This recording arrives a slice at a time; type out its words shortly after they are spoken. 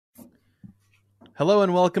Hello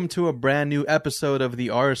and welcome to a brand new episode of the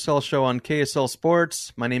RSL show on KSL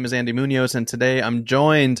Sports. My name is Andy Munoz and today I'm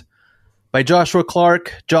joined by Joshua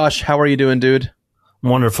Clark. Josh, how are you doing, dude?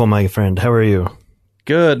 Wonderful, my friend. How are you?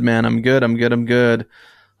 Good, man. I'm good.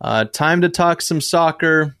 Time to talk some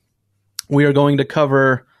soccer. We are going to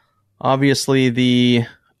cover, obviously, the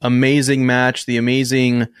amazing match, the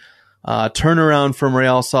amazing turnaround from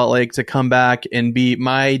Real Salt Lake to come back and beat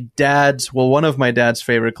one of my dad's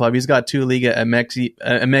favorite club. He's got two Liga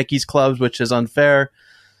MX clubs, which is unfair.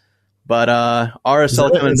 But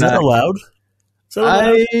RSL coming back. Is that allowed?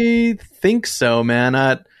 I think so,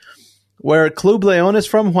 man. Where Club Leon is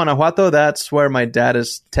from, Guanajuato, that's where my dad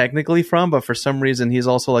is technically from. But for some reason, he's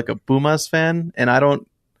also like a Pumas fan, and I don't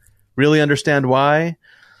really understand why.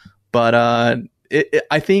 But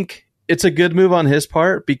I think it's a good move on his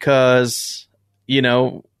part because,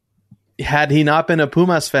 had he not been a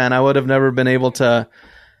Pumas fan, I would have never been able to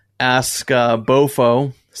ask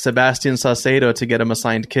Bofo, Sebastian Saucedo, to get him a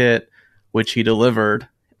signed kit, which he delivered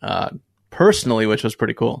personally, which was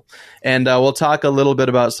pretty cool. And we'll talk a little bit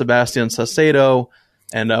about Sebastian Saucedo,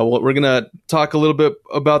 and we're going to talk a little bit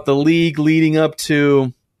about the league leading up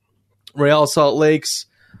to Real Salt Lake's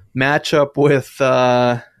matchup with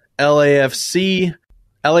LAFC.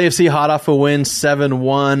 LAFC hot off a win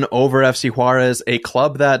 7-1 over FC Juarez, a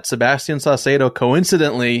club that Sebastian Saucedo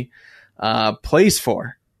coincidentally plays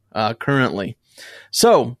for currently.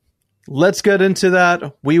 So let's get into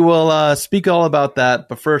that. We will speak all about that.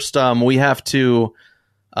 But first, we have to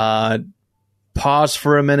pause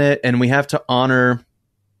for a minute and we have to honor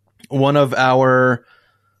one of our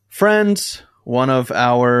friends, one of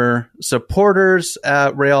our supporters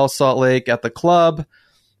at Real Salt Lake at the club,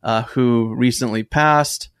 who recently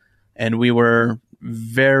passed, and we were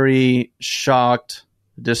very shocked,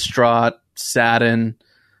 distraught, saddened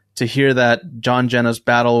to hear that John Genna's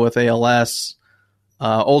battle with ALS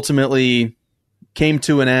ultimately came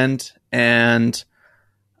to an end, and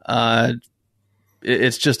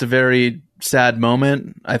it's just a very sad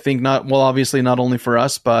moment. I think obviously not only for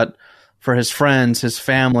us, but for his friends, his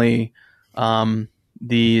family,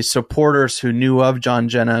 the supporters who knew of John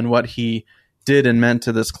Genna and what he did and meant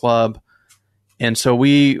to this club. And so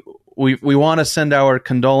we want to send our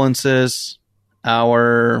condolences,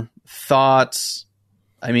 our thoughts,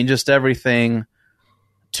 just everything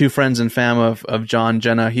to friends and fam of John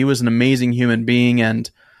Genna. He was an amazing human being.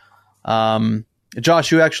 And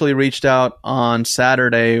Josh, you actually reached out on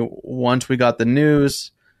Saturday once we got the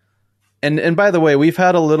news. And by the way, we've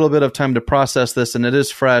had a little bit of time to process this, and it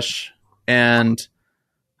is fresh. And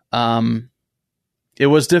it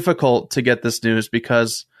was difficult to get this news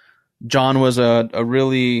because John was a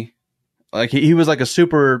really, he was like a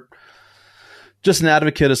super, just an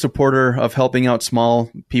advocate, a supporter of helping out small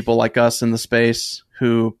people like us in the space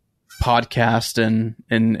who podcast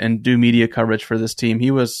and do media coverage for this team. He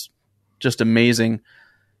was just amazing.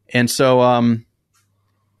 And so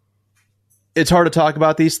it's hard to talk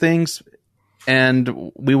about these things,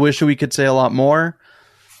 and we wish we could say a lot more.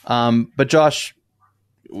 But Josh,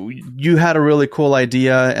 you had a really cool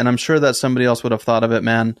idea, and I'm sure that somebody else would have thought of it,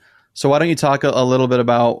 man. So why don't you talk a little bit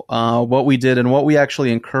about what we did and what we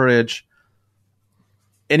actually encourage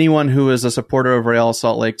anyone who is a supporter of Real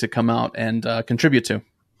Salt Lake to come out and contribute to?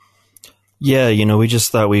 Yeah, we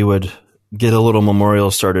just thought we would get a little memorial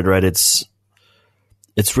started, right? It's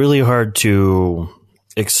really hard to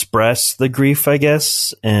express the grief, I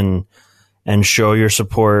guess, and show your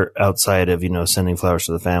support outside of, sending flowers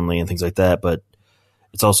to the family and things like that. But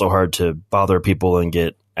it's also hard to bother people and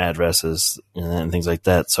get addresses and things like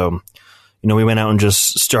that. So, we went out and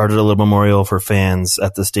just started a little memorial for fans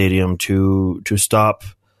at the stadium to stop,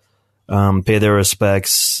 pay their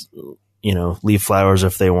respects, leave flowers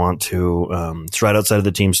if they want to. It's right outside of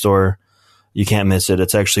the team store. You can't miss it.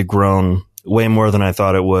 It's actually grown way more than I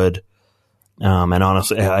thought it would. And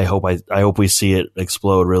honestly, I hope we see it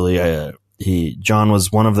explode. Really, John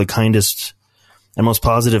was one of the kindest and most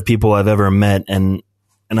positive people I've ever met, and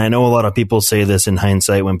I know a lot of people say this in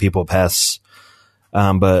hindsight when people pass,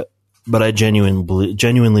 but I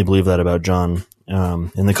genuinely believe that about John.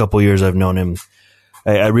 In the couple years I've known him,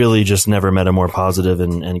 I really just never met a more positive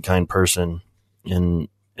and kind person, and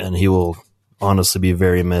he will honestly be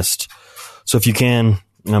very missed. So if you can,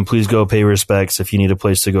 please go pay respects. If you need a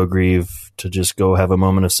place to go grieve, to just go have a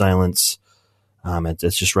moment of silence.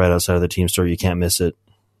 It's just right outside of the team store. You can't miss it.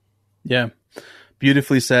 Yeah.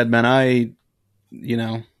 Beautifully said, man. I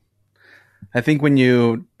think when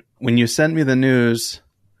you sent me the news,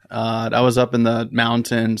 I was up in the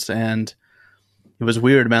mountains, and it was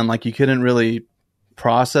weird, man. Like, you couldn't really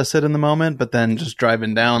process it in the moment, but then just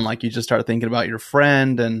driving down, like, you just start thinking about your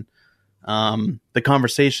friend and the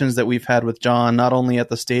conversations that we've had with John, not only at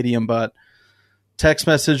the stadium, but text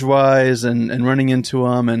message wise and running into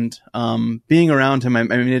him and being around him. I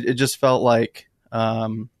mean, it just felt like, I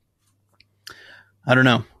don't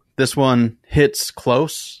know, this one hits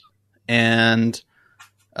close, and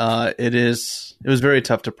it was very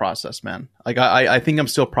tough to process, man. Like I think I'm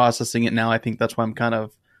still processing it now. I think that's why I'm kind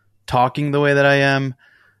of talking the way that I am.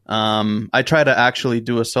 I tried to actually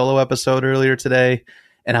do a solo episode earlier today,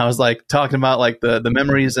 and I was like talking about like the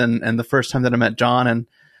memories and the first time that I met John, and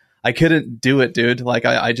I couldn't do it, dude. Like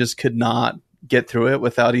I just could not get through it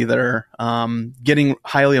without either getting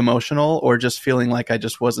highly emotional or just feeling like I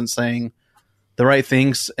just wasn't saying the right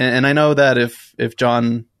things. And I know that if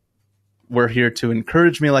John were here to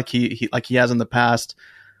encourage me like he has in the past,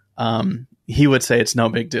 he would say it's no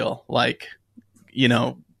big deal. Like, you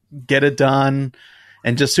know, get it done,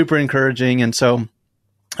 and just super encouraging. And so,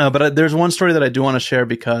 but there's one story that I do want to share,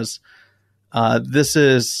 because this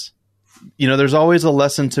is, you know, there's always a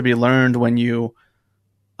lesson to be learned when you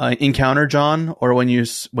encounter John or when you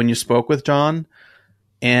spoke with John.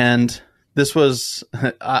 And this was,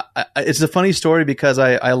 it's a funny story because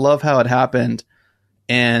I love how it happened,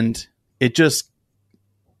 and it just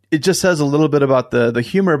says a little bit about the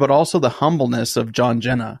humor, but also the humbleness of John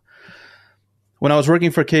Genna. When I was working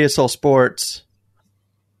for KSL Sports,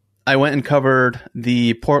 I went and covered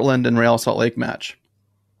the Portland and Real Salt Lake match,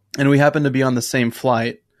 and we happened to be on the same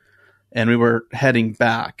flight, and we were heading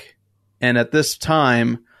back. And at this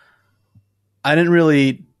time, I didn't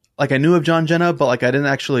really, like, I knew of John Genna, but like I didn't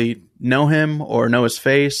actually know him or know his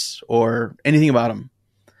face or anything about him.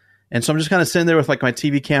 And so I'm just kind of sitting there with like my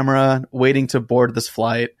TV camera waiting to board this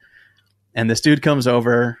flight. And this dude comes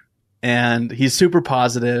over, and he's super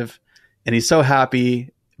positive and he's so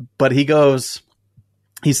happy, but he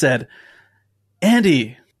said,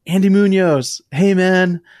 Andy Munoz, hey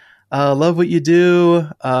man, love what you do.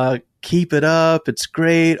 Keep it up. It's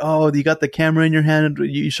great. Oh, you got the camera in your hand.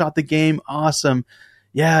 You shot the game. Awesome.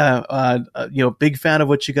 Yeah. Big fan of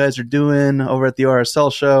what you guys are doing over at the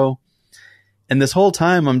RSL show. And this whole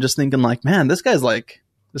time I'm just thinking like, man, this guy's like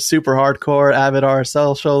a super hardcore avid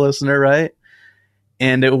RSL show listener, right?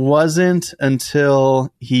 And it wasn't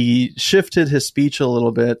until he shifted his speech a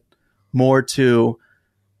little bit more to,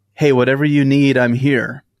 hey, whatever you need, I'm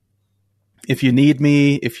here. If you need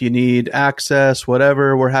me, if you need access,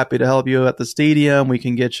 whatever, we're happy to help you at the stadium. We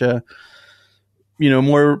can get you,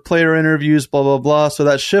 more player interviews, blah, blah, blah. So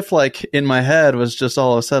that shift, like in my head, was just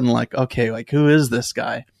all of a sudden like, okay, like who is this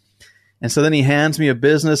guy? And so then he hands me a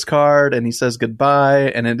business card and he says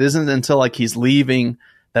goodbye. And it isn't until like he's leaving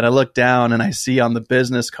that I look down and I see on the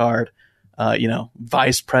business card,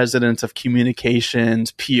 Vice President of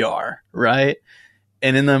Communications, PR, right?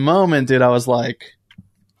 And in the moment, dude, I was like,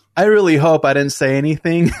 I really hope I didn't say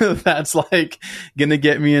anything that's like going to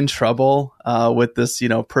get me in trouble with this,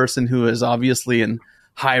 person who is obviously in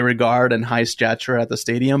high regard and high stature at the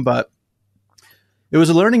stadium. But it was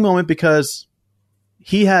a learning moment because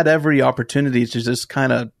he had every opportunity to just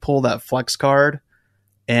kind of pull that flex card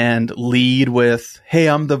and lead with, hey,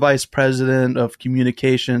 I'm the vice president of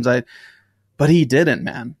communications. But he didn't,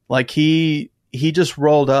 man. Like he just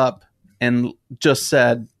rolled up and just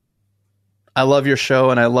said, I love your show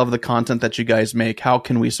and I love the content that you guys make. How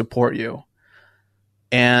can we support you?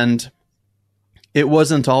 And it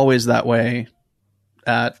wasn't always that way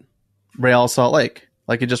at Real Salt Lake.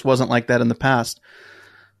 Like it just wasn't like that in the past.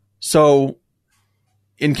 So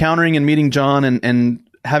encountering and meeting John and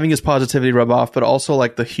having his positivity rub off, but also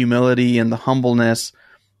like the humility and the humbleness.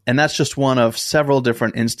 And that's just one of several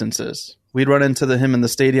different instances. We'd run into him in the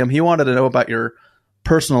stadium. He wanted to know about your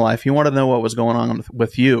personal life. He wanted to know what was going on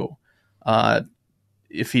with you.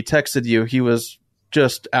 If he texted you, he was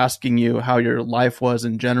just asking you how your life was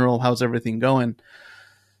in general. How's everything going?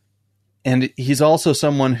 And he's also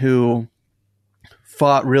someone who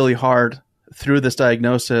fought really hard through this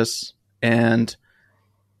diagnosis, and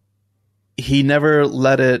he never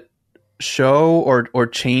let it show or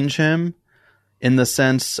change him in the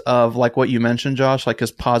sense of like what you mentioned, Josh, like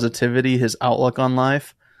his positivity, his outlook on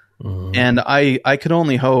life. Mm-hmm. And I could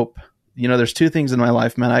only hope, there's two things in my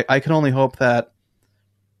life, man. I could only hope that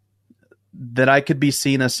I could be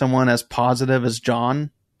seen as someone as positive as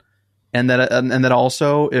John, and that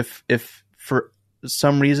also if for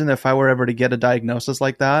some reason, if I were ever to get a diagnosis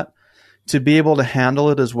like that, to be able to handle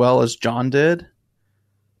it as well as John did.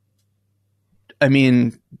 I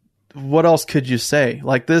mean, what else could you say?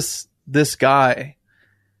 Like this guy,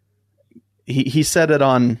 he said it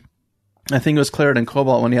on, I think it was Claret and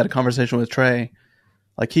Cobalt when he had a conversation with Trey.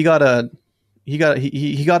 Like he got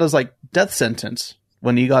his like death sentence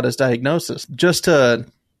when he got his diagnosis, just to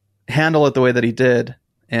handle it the way that he did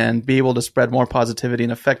and be able to spread more positivity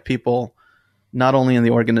and affect people, not only in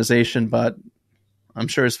the organization, but I'm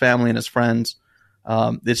sure his family and his friends.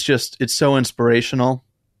 It's so inspirational,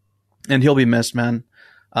 and he'll be missed, man.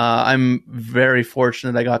 I'm very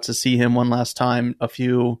fortunate I got to see him one last time a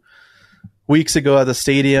few weeks ago at the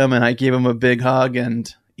stadium, and I gave him a big hug, and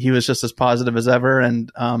he was just as positive as ever. And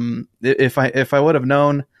if I would have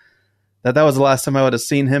known that was the last time I would have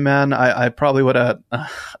seen him, man, I probably would have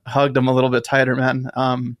hugged him a little bit tighter, man.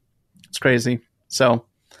 It's crazy. So,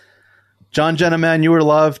 John Genna, man, you were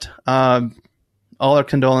loved. All our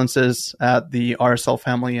condolences at the RSL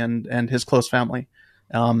family and his close family,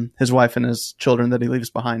 his wife and his children that he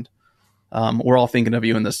leaves behind. We're all thinking of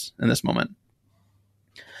you in this moment.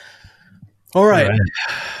 All right.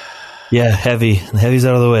 Yeah, heavy's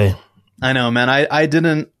out of the way. I know, man. I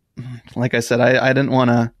didn't, like I said, I didn't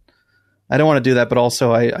want to do that, but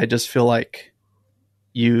also I just feel like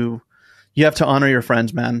you have to honor your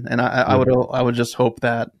friends, man. And I would just hope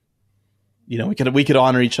that, we could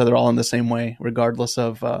honor each other all in the same way, regardless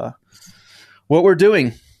of what we're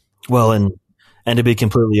doing. Well, and to be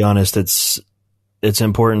completely honest, it's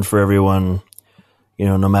important for everyone,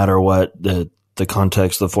 no matter what the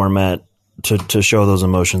context, the format, to show those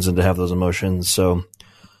emotions and to have those emotions. So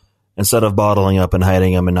instead of bottling up and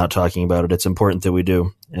hiding them and not talking about it, it's important that we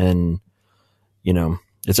do. And,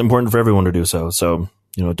 it's important for everyone to do so. So,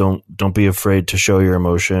 don't be afraid to show your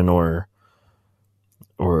emotion or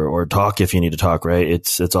talk if you need to talk, right?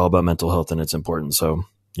 It's all about mental health, and it's important. So,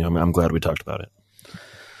 I'm glad we talked about it.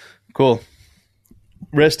 Cool.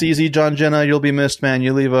 Rest easy, John Genna. You'll be missed, man.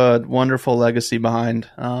 You leave a wonderful legacy behind.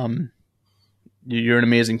 You're an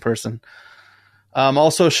amazing person.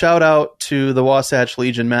 Also, shout out to the Wasatch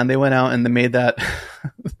Legion, man. They went out and they made that.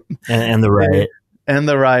 and the riot. And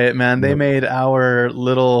the riot, man. They made our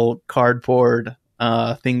little cardboard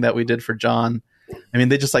thing that we did for John. I mean,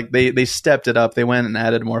 they just they stepped it up. They went and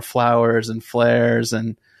added more flowers and flares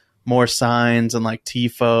and more signs and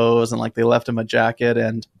tifos, and they left him a jacket.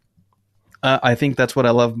 And I think that's what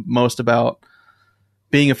I love most about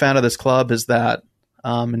being a fan of this club is that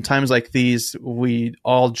in times like these, we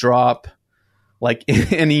all drop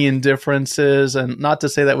any indifferences, and not to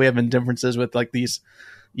say that we have indifferences with these,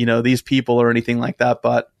 these people or anything like that,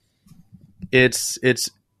 but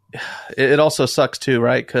it also sucks too,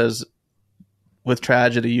 right? Because with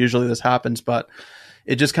tragedy, usually this happens, but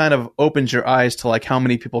it just kind of opens your eyes to how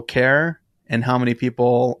many people care and how many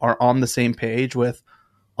people are on the same page with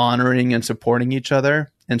honoring and supporting each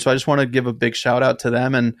other. And so I just want to give a big shout out to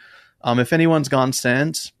them. And if anyone's gone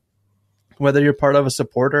since, whether you're part of a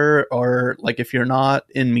supporter or if you're not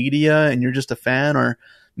in media and you're just a fan, or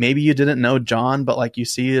maybe you didn't know John, but you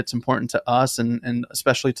see it's important to us and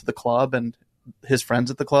especially to the club and his friends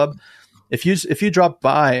at the club. If you drop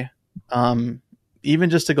by,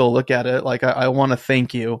 even just to go look at it, I want to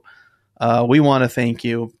thank you. We want to thank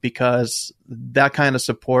you, because that kind of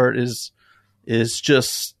support is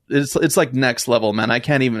just, it's next level, man. I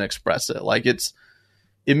can't even express it.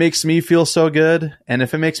 It makes me feel so good. And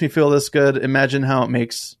if it makes me feel this good, imagine how it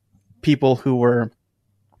makes people who were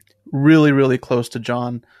really, really close to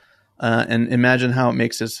John, and imagine how it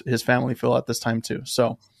makes his family feel at this time too.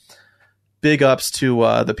 So big ups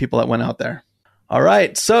to the people that went out there. All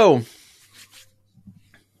right. So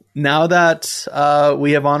now that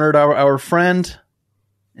we have honored our friend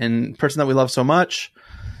and person that we love so much,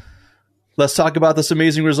 let's talk about this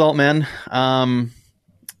amazing result, man.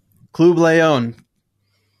 Club Leon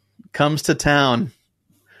comes to town.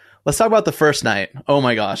 Let's talk about the first night. Oh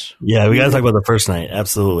my gosh. Yeah, we got to talk about the first night.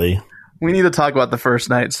 Absolutely. We need to talk about the first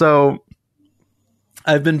night. So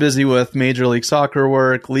I've been busy with Major League Soccer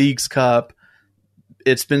work, Leagues Cup.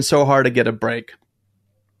 It's been so hard to get a break.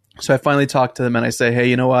 So I finally talked to them and I say, hey,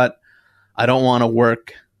 you know what? I don't want to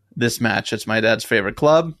work this match. It's my dad's favorite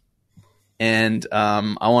club. And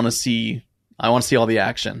I want to see all the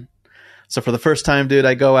action. So for the first time, dude,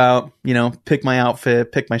 I go out, pick my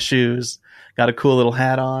outfit, pick my shoes, got a cool little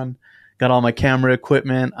hat on, got all my camera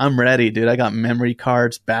equipment. I'm ready, dude. I got memory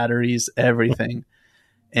cards, batteries, everything.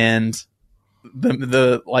 And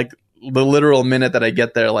the literal minute that I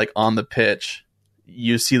get there, on the pitch,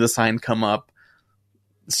 you see the sign come up: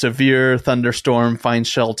 severe thunderstorm, find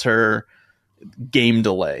shelter, game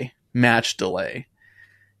delay, match delay.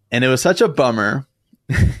 And it was such a bummer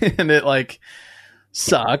and it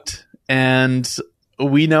sucked. And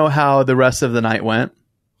we know how the rest of the night went.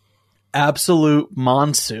 Absolute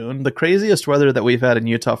monsoon, the craziest weather that we've had in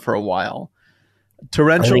Utah for a while.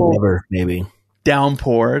 Torrential maybe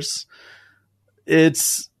downpours. It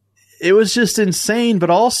was just insane, but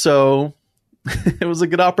also it was a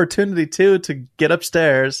good opportunity too to get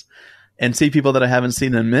upstairs and see people that I haven't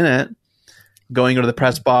seen in a minute. Going to the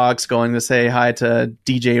press box, going to say hi to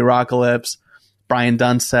DJ Rockalypse, Brian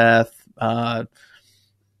Dunseth,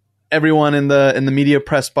 everyone in the media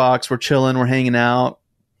press box. We're chilling, we're hanging out.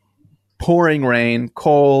 Pouring rain,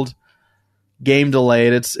 cold, game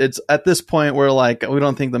delayed. It's at this point where like we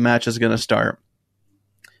don't think the match is going to start.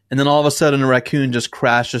 And then all of a sudden a raccoon just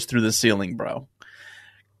crashes through the ceiling, bro.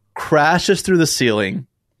 Crashes through the ceiling,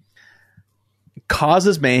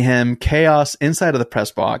 causes mayhem, chaos inside of the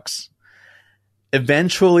press box.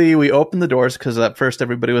 Eventually, we open the doors because at first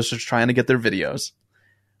everybody was just trying to get their videos.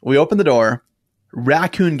 We open the door.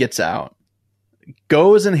 Raccoon gets out.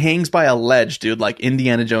 Goes and hangs by a ledge, dude, like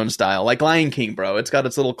Indiana Jones style. Like Lion King, bro. It's got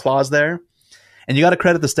its little claws there. And you got to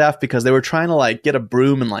credit the staff because they were trying to like get a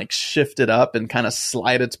broom and like shift it up and kind of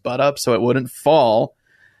slide its butt up so it wouldn't fall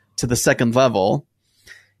to the second level.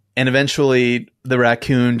 And eventually the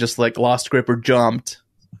raccoon just like lost grip or jumped,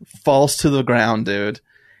 falls to the ground, dude,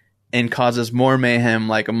 and causes more mayhem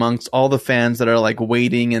like amongst all the fans that are like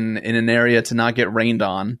waiting in an area to not get rained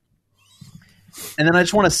on. And then I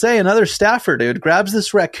just want to say another staffer, dude, grabs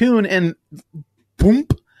this raccoon and boom,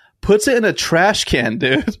 puts it in a trash can,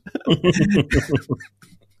 dude.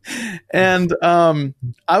 And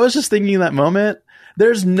I was just thinking in that moment,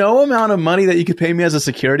 there's no amount of money that you could pay me as a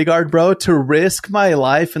security guard, bro, to risk my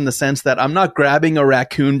life in the sense that I'm not grabbing a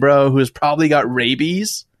raccoon, bro, who's probably got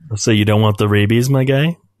rabies. So you don't want the rabies, my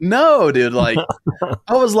guy? No, dude. Like,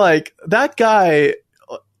 I was like, that guy,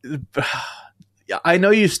 I know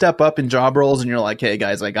you step up in job roles and you're like, hey,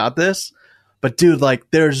 guys, I got this. But, dude, like,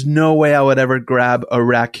 there's no way I would ever grab a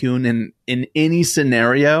raccoon in any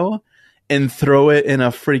scenario and throw it in a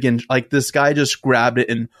freaking, like, this guy just grabbed it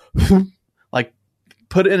and, like,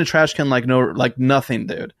 put it in a trash can like nothing,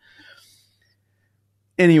 dude.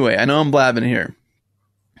 Anyway, I know I'm blabbing here,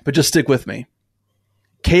 but just stick with me.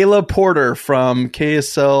 Caleb Porter from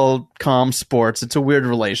KSL.com Sports. It's a weird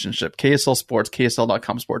relationship. KSL Sports,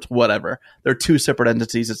 KSL.com Sports, whatever. They're two separate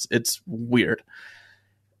entities. It's weird.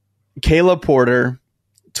 Caleb Porter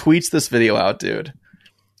tweets this video out, dude.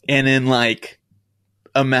 And in like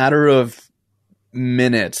a matter of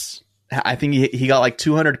minutes, I think he got like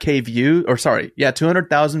 200K views, or sorry, yeah,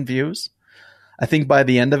 200,000 views. I think by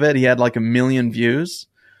the end of it, he had like 1 million views.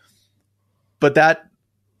 But that,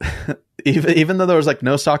 even though there was like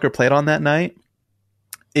no soccer played on that night,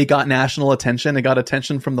 it got national attention. It got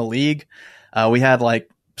attention from the league. We had like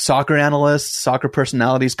soccer analysts, soccer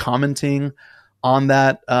personalities commenting on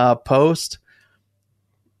that post.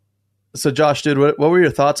 So Josh, dude, what were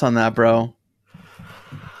your thoughts on that, bro?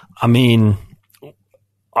 I mean,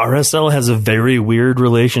 RSL has a very weird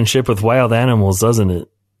relationship with wild animals, doesn't it?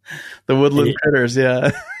 The woodland critters,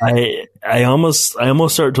 yeah. I almost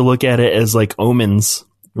start to look at it as like omens,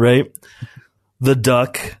 right? The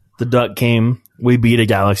duck came. We beat a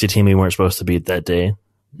Galaxy team we weren't supposed to beat that day.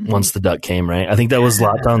 Once the duck came, right? I think that was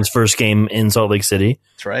Lockdown's first game in Salt Lake City.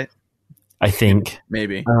 That's right. I think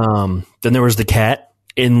maybe. Then there was the cat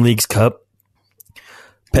in League's Cup.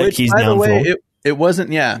 Petke's by the way, downfall. it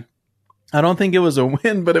wasn't. Yeah, I don't think it was a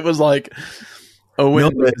win, but it was like a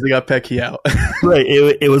win because they got Petke out. Right.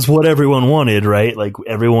 It was what everyone wanted, right? Like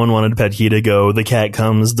everyone wanted Petke to go. The cat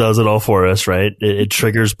comes, does it all for us, right? It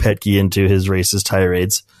triggers Petke into his racist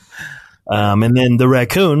tirades. And then the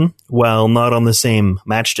raccoon, while not on the same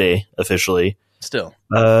match day officially, still,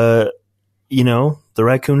 the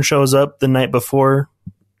raccoon shows up the night before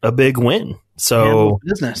a big win. So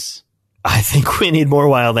business. I think we need more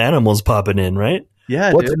wild animals popping in, right?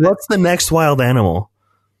 Yeah. What's the next wild animal?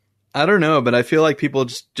 I don't know, but I feel like people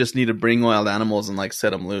just need to bring wild animals and like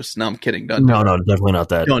set them loose. No, I'm kidding. No, definitely not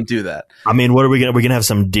that. Don't do that. I mean, what are we gonna? We're gonna have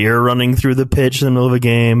some deer running through the pitch in the middle of a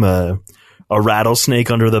game. A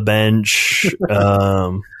rattlesnake under the bench.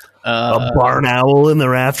 A barn owl in the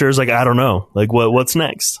rafters. Like I don't know. Like what's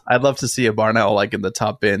next? I'd love to see a barn owl like in the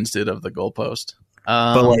top bins, dude, of the goalpost.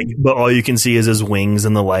 But all you can see is his wings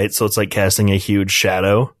in the light, so it's like casting a huge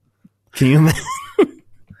shadow. Can you imagine?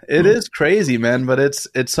 It is crazy, man, but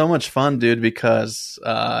it's so much fun, dude, because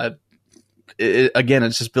again,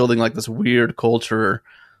 it's just building like this weird culture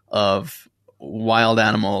of wild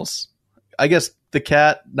animals. I guess the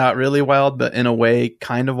cat, not really wild, but in a way,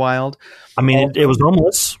 kind of wild. I mean, it was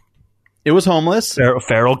homeless. It was homeless.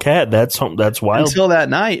 Feral cat. That's wild. Until that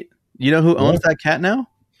night. You know who owns that cat now?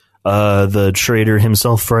 The trader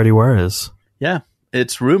himself, Freddie Juarez. Yeah,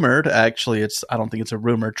 it's rumored. Actually, I don't think it's a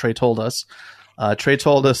rumor. Trey told us. Trey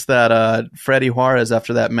told us that Freddie Juarez,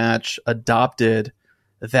 after that match, adopted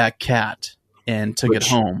that cat and took it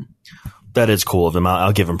home. That is cool of him.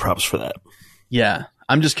 I'll give him props for that. Yeah.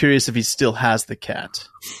 I'm just curious if he still has the cat.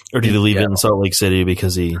 Or did he leave it in Salt Lake City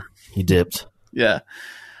because he dipped? Yeah.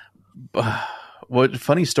 What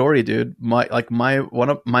funny story, dude. My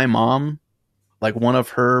mom, like one of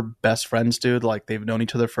her best friends, dude, like they've known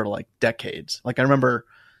each other for like decades. Like I remember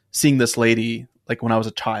seeing this lady like when I was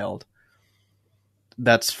a child.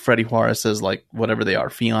 That's Freddie Juarez's, like whatever they are,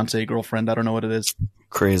 fiance, girlfriend, I don't know what it is.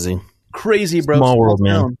 Crazy, bro. Small world,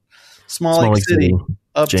 town. man. Small Lake City.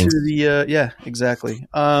 Up Jinx. to the yeah, exactly.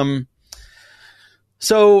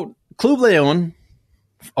 So Club Leon,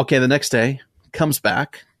 okay, the next day comes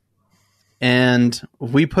back, and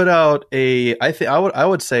we put out I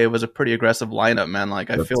would say it was a pretty aggressive lineup, man. Like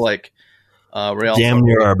I feel like damn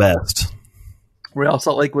near our best. Real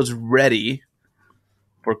Salt Lake was ready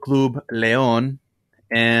for Club Leon,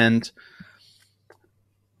 and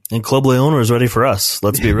Club Leon was ready for us.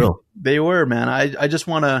 Let's be real. They were, man. I just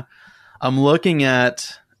want to. I'm looking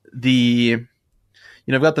at I've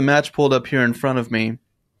got the match pulled up here in front of me,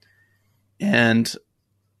 and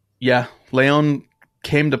yeah, Leon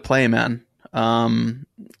came to play, man.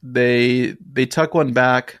 They tuck one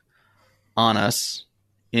back on us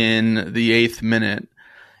in the 8th minute,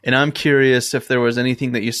 and I'm curious if there was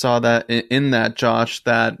anything that you saw that in that, Josh,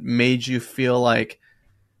 that made you feel like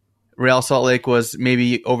Real Salt Lake was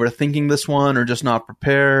maybe overthinking this one or just not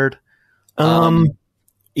prepared.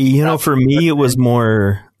 For me, it was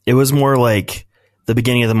more like the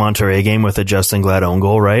beginning of the Monterrey game with a Justin Glad own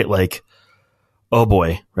goal, right? Like, oh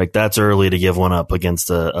boy, like that's early to give one up against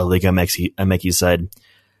a Liga MX side,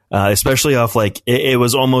 especially off like it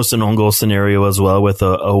was almost an own goal scenario as well with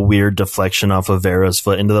a weird deflection off of Vera's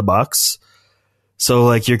foot into the box. So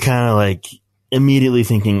like you're kind of like immediately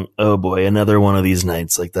thinking, oh boy, another one of these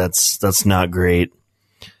nights. Like that's not great.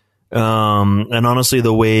 And honestly,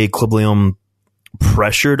 the way Club Leon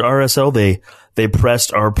pressured RSL, they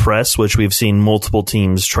pressed our press, which we've seen multiple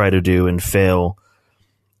teams try to do and fail.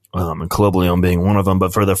 And Club Leon being one of them.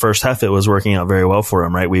 But for the first half, it was working out very well for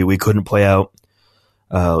them, right? We couldn't play out.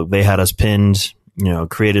 They had us pinned,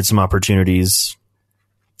 created some opportunities.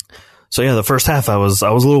 So yeah, the first half, I was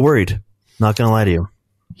a little worried. Not going to lie to you.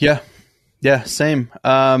 Yeah, same.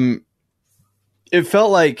 It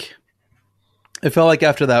felt like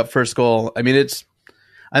after that first goal, I mean,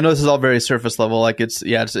 I know this is all very surface level. Like it's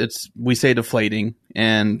we say deflating,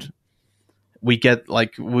 and we get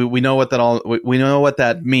like we know what we know what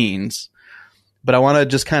that means. But I want to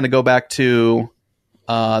just kind of go back to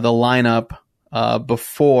the lineup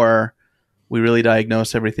before we really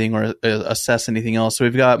diagnose everything or assess anything else. So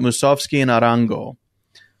we've got Musovski and Arango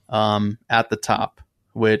at the top,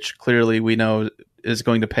 which clearly we know is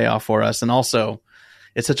going to pay off for us. And also,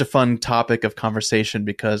 it's such a fun topic of conversation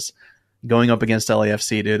because going up against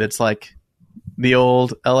LAFC, dude, it's like the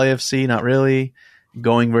old LAFC, not really,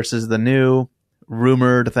 going versus the new.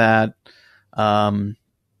 Rumored that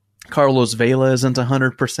Carlos Vela isn't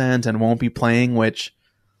 100% and won't be playing, which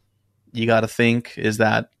you got to think, is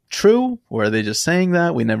that true? Or are they just saying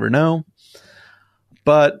that? We never know.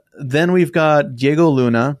 But then we've got Diego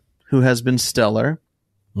Luna, who has been stellar.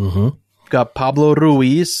 Mm-hmm. We've got Pablo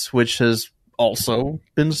Ruiz, which has also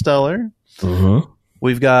been stellar. Mm-hmm.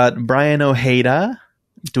 We've got Brian Ojeda.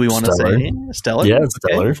 Do we want to say stellar? Yeah,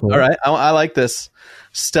 stellar. Okay. Yeah. All right. I like this.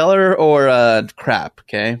 Stellar or crap.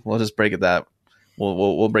 Okay. We'll just break it that.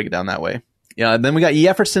 We'll break it down that way. Yeah. Then we got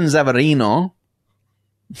Jefferson Zavarino.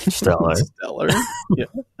 Stellar. Stellar. Yeah.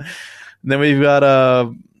 Then we've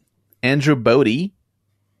got Andrew Bodie.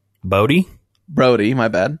 Brody, my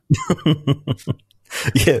bad.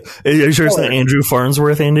 Yeah. Are you sure it's not Andrew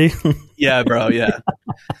Farnsworth, Andy? Yeah, bro. Yeah.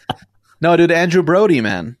 No, dude, Andrew Brody,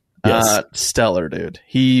 man. Yes. Stellar, dude.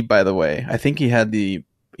 He, by the way, I think he had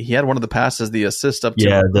one of the passes, the assist up to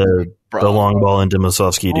the long ball into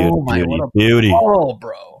Musovski, dude. Oh my, Beauty. Oh,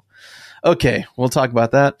 bro. Okay, we'll talk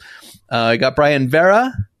about that. I got Brian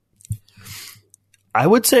Vera. I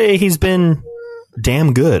would say he's been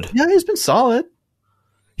damn good. Yeah, he's been solid.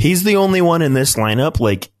 He's the only one in this lineup.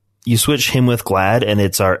 Like, you switch him with Glad, and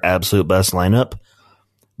it's our absolute best lineup.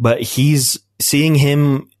 But seeing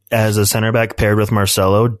him as a center back paired with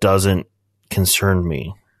Marcelo doesn't concern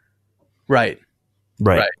me. Right.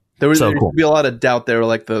 There would be a lot of doubt there,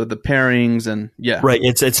 like the pairings and yeah. Right.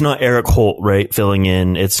 It's not Eric Holt, right, filling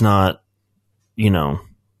in. It's not, who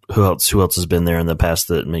else has been there in the past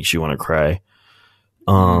that makes you want to cry.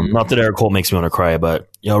 Not that Eric Holt makes me want to cry, but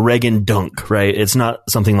Reagan Dunk, right? It's not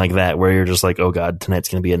something like that where you're just like, oh god, tonight's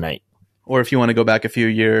going to be a night. Or if you want to go back a few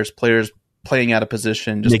years, players playing out of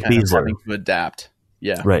position, just kind of having to adapt.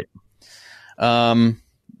 Yeah. Right.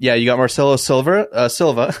 Yeah, you got Marcelo Silva.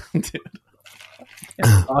 Dude.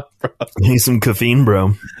 can't talk, bro. Need some caffeine,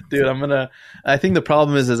 bro. Dude, I think the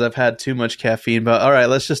problem is I've had too much caffeine, but all right,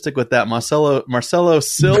 let's just stick with that. Marcelo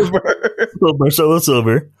Silver. Marcelo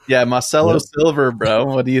Silver. Yeah, Marcelo Silver, bro.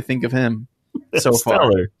 What do you think of him so far?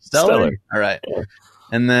 Stellar. All right. Yeah.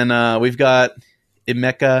 And then we've got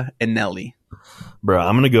Emeka and Nelly. Bro,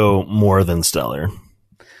 I'm going to go more than stellar.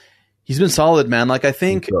 He's been solid, man. Like, I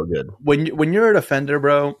think so good. when you're a defender,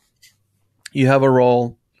 bro, you have a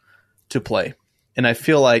role to play. And I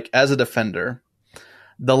feel like as a defender,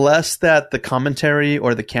 the less that the commentary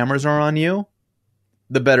or the cameras are on you,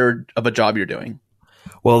 the better of a job you're doing.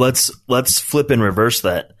 Well, let's flip and reverse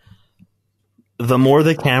that. The more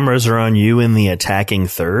the cameras are on you in the attacking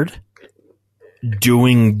third,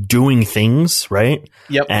 doing things, right?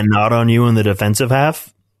 Yep. And not on you in the defensive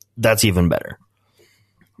half, that's even better.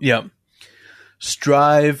 Yep.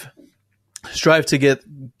 Strive to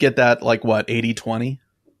get that, like, what, 80-20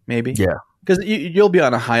 maybe? Yeah. Because you'll be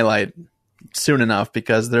on a highlight soon enough,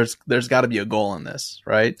 because there's got to be a goal in this,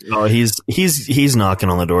 right? Oh, he's knocking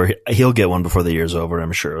on the door. He'll get one before the year's over,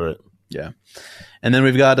 I'm sure of it. Yeah. And then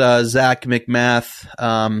we've got Zach McMath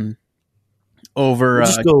over.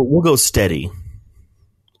 We'll go steady.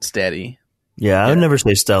 Steady. Yeah, I would never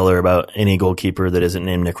say stellar about any goalkeeper that isn't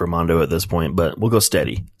named Nick Raimondo at this point, but we'll go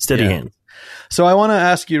steady. Steady hands. So I want to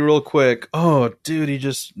ask you real quick. Oh, dude,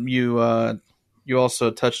 you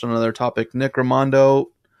also touched on another topic. Nick Raimondo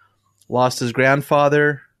lost his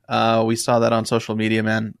grandfather. We saw that on social media,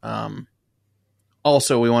 man.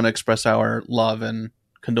 Also, we want to express our love and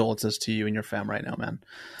condolences to you and your fam right now, man.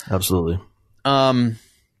 Absolutely.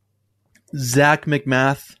 Zach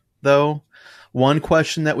McMath, though, one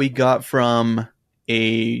question that we got from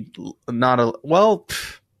could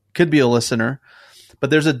be a listener, but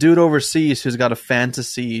there's a dude overseas who's got a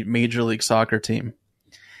fantasy Major League Soccer team.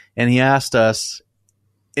 And he asked us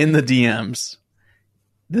in the DMs,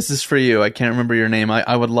 this is for you. I can't remember your name.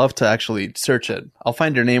 I would love to actually search it. I'll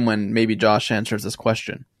find your name when maybe Josh answers this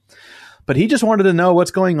question. But he just wanted to know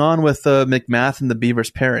what's going on with McMath and the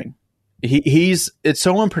Beavers pairing. It's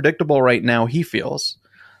so unpredictable right now, he feels,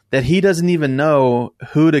 that he doesn't even know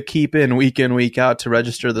who to keep in, week out to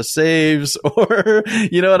register the saves, or,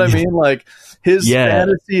 you know what I mean? Like, his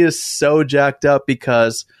fantasy is so jacked up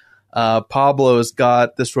because Pablo's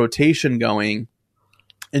got this rotation going.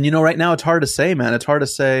 And, right now it's hard to say, man. It's hard to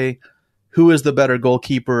say who is the better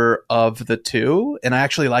goalkeeper of the two. And I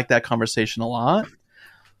actually like that conversation a lot.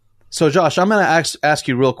 So, Josh, I'm going to ask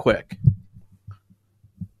you real quick.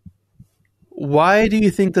 Why do you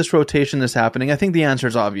think this rotation is happening? I think the answer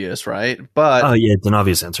is obvious, right? But it's an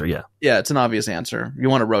obvious answer, yeah. Yeah, it's an obvious answer. You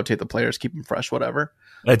want to rotate the players, keep them fresh, whatever.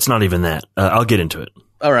 It's not even that. I'll get into it.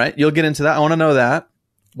 All right, you'll get into that. I want to know that.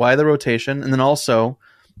 Why the rotation? And then also,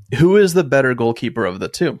 who is the better goalkeeper of the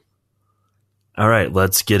two? All right,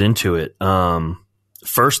 let's get into it.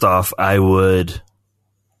 First off, I would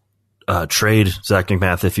trade Zach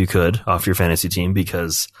McMath if you could off your fantasy team,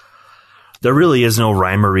 because there really is no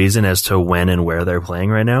rhyme or reason as to when and where they're playing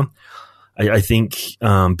right now. I think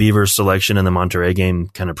Beaver's selection in the Monterrey game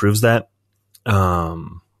kind of proves that.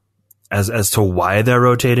 As to why they're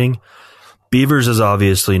rotating, Beavers is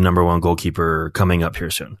obviously number one goalkeeper coming up here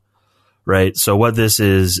soon, right? So what this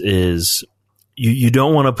is you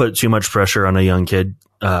don't want to put too much pressure on a young kid,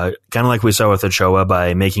 kind of like we saw with Ochoa,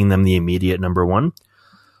 by making them the immediate number one.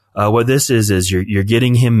 What this is you're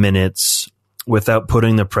getting him minutes without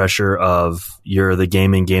putting the pressure of you're the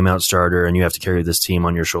game in, game out starter and you have to carry this team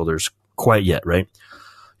on your shoulders quite yet, right?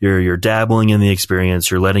 You're dabbling in the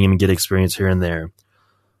experience, you're letting him get experience here and there,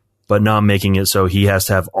 but not making it so he has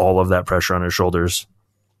to have all of that pressure on his shoulders,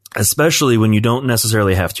 especially when you don't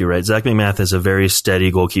necessarily have to, right? Zach McMath is a very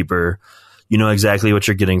steady goalkeeper. You know exactly what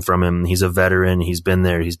you're getting from him. He's a veteran. He's been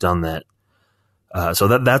there. He's done that. So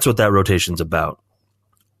that's what that rotation's about.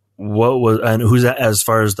 Who's as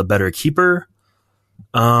far as the better keeper?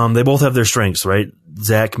 They both have their strengths, right?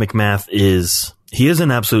 Zach McMath is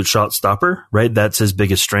an absolute shot stopper, right? That's his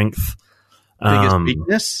biggest strength. Biggest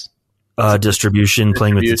weakness? Distribution,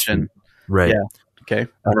 playing with the team. Right. Yeah.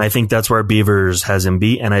 Okay. And I think that's where Beavers has him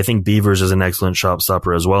beat. And I think Beavers is an excellent shot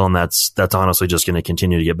stopper as well. And that's honestly just going to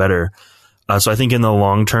continue to get better. So I think in the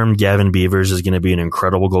long term, Gavin Beavers is going to be an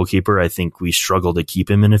incredible goalkeeper. I think we struggle to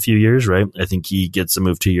keep him in a few years, right? I think he gets a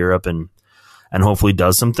move to Europe and hopefully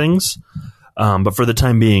does some things. But for the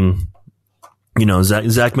time being,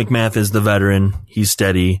 Zach McMath is the veteran. He's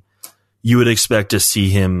steady. You would expect to see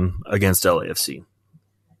him against LAFC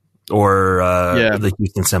or the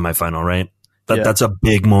Houston semifinal, right? That's a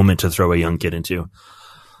big moment to throw a young kid into.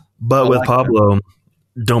 But with Pablo,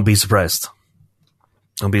 don't be surprised.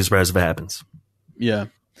 Don't be surprised if it happens. Yeah.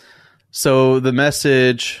 So the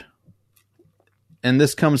message, and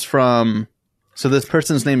this comes from, so this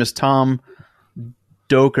person's name is Tom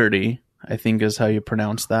Doherty, I think is how you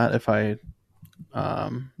pronounce that. If I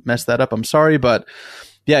messed that up, I'm sorry. But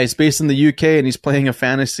yeah, he's based in the UK and he's playing a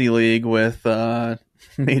fantasy league with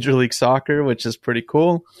Major League Soccer, which is pretty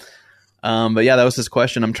cool. But yeah, that was his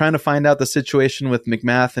question. I'm trying to find out the situation with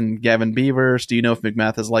McMath and Gavin Beavers. Do you know if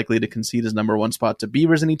McMath is likely to concede his number one spot to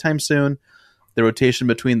Beavers anytime soon? The rotation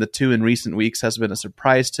between the two in recent weeks has been a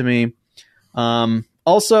surprise to me.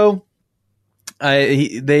 Also,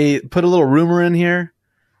 they put a little rumor in here,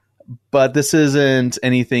 but this isn't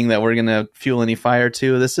anything that we're going to fuel any fire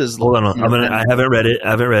to. This is... Hold on. I haven't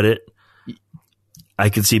read it. I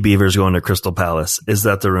could see Beavers going to Crystal Palace. Is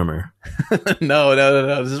that the rumor? No.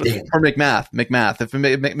 This is for McMath. If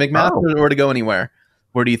McMath were to go anywhere,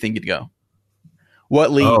 where do you think he'd go? What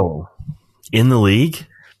league? Oh, in the league?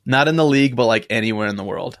 Not in the league, but like anywhere in the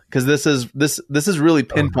world. Because this is really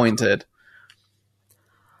pinpointed.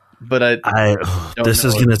 But this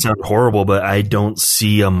is going to sound horrible, but I don't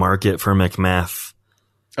see a market for McMath.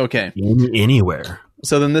 Okay. Anywhere.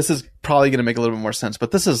 So then this is probably going to make a little bit more sense. But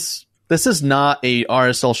this is not a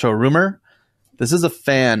RSL show rumor. This is a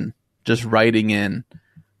fan just writing in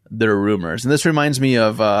their rumors. And this reminds me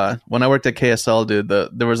of when I worked at KSL, dude,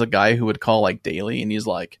 there was a guy who would call like daily and he's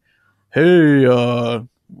like, hey,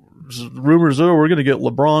 rumors are we're going to get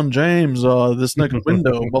LeBron James this next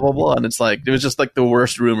window, blah, blah, blah. And it's like, it was just like the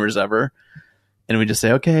worst rumors ever. And we just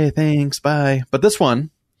say, okay, thanks, bye. But this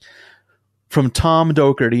one from Tom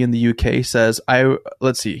Doherty in the UK says,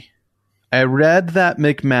 let's see. I read that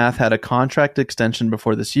McMath had a contract extension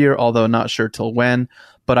before this year, although not sure till when,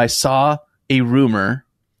 but I saw a rumor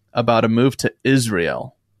about a move to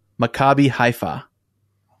Israel, Maccabi Haifa.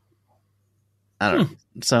 I don't know.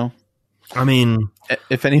 So, I mean,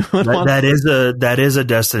 if anyone wants, that is a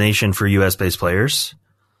destination for US based players.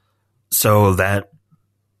 So that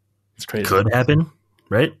could happen,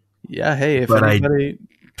 right? Yeah, hey, if anybody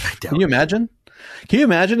can you imagine? Can you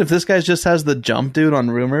imagine if this guy just has the jump, dude, on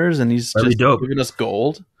rumors and he's just giving us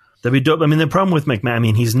gold? That'd be dope. I mean, the problem with McMath, I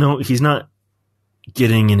mean, he's not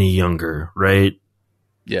getting any younger, right?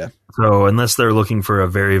 Yeah. So unless they're looking for a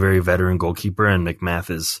very, very veteran goalkeeper and McMath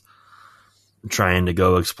is trying to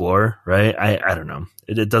go explore, right? I don't know.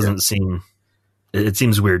 It doesn't seem. It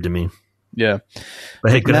seems weird to me. Yeah.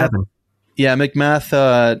 But hey, it could happen. Yeah,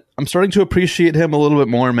 McMath. I'm starting to appreciate him a little bit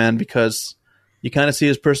more, man, because you kind of see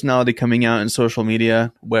his personality coming out in social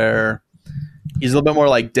media where he's a little bit more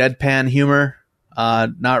like deadpan humor.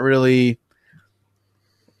 Not really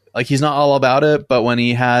like he's not all about it, but when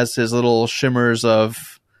he has his little shimmers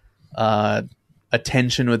of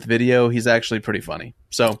attention with video, he's actually pretty funny.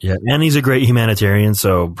 So yeah, and he's a great humanitarian.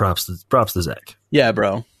 So props to Zach. Yeah,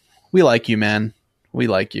 bro, we like you, man. We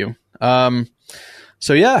like you.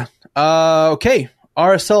 So yeah, okay.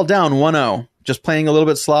 RSL down 1-0. Just playing a little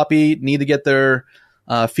bit sloppy, need to get their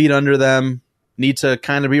feet under them, need to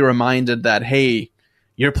kind of be reminded that, hey,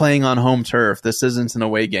 you're playing on home turf. This isn't an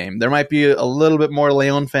away game. There might be a little bit more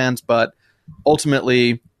Leon fans, but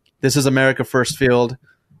ultimately, this is America First Field.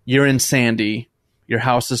 You're in Sandy. Your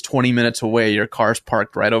house is 20 minutes away. Your car's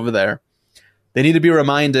parked right over there. They need to be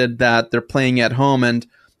reminded that they're playing at home. And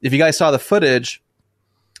if you guys saw the footage,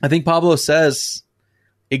 I think Pablo says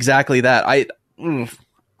exactly that.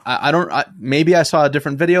 Maybe I saw a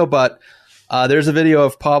different video, but there's a video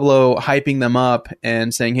of Pablo hyping them up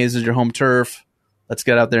and saying, hey, this is your home turf. Let's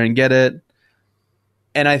get out there and get it.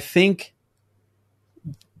 And I think,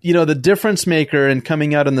 the difference maker in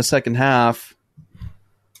coming out in the second half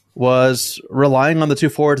was relying on the two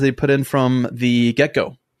forwards they put in from the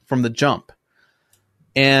get-go, from the jump.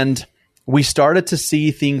 And we started to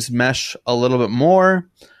see things mesh a little bit more.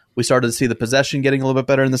 We started to see the possession getting a little bit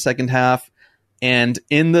better in the second half. And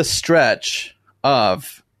in the stretch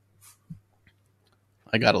of,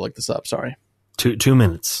 I got to look this up. Sorry. 2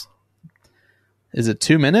 minutes. Is it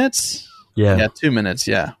 2 minutes? Yeah. Yeah, 2 minutes.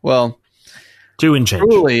 Yeah. Well, 2 and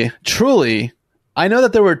change. Truly, I know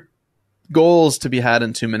that there were goals to be had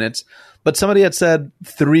in 2 minutes, but somebody had said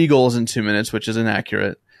 3 goals in 2 minutes, which is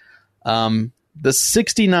inaccurate. The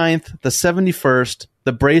 69th, the 71st,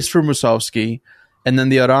 the brace for Musovski, and then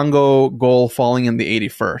the Arango goal falling in the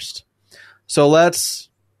 81st. So let's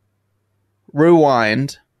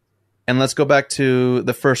rewind and let's go back to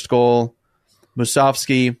the first goal.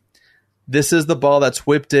 Musovski. This is the ball that's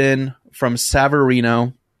whipped in from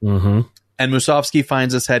Savarino. Mm-hmm. And Musovski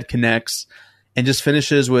finds his head, connects, and just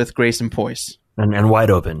finishes with grace and poise. And wide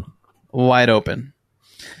open. Wide open.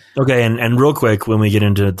 Okay, and real quick, when we get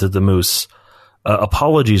into the Moose,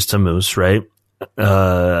 apologies to Moose, right?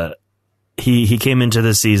 he came into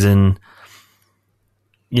the season,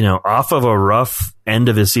 off of a rough end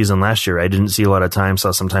of his season last year. I didn't see a lot of time,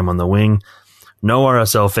 saw some time on the wing. No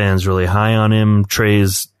RSL fans really high on him.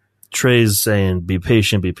 Trey's saying, be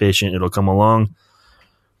patient, it'll come along.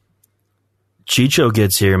 Chicho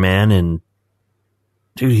gets here, man, and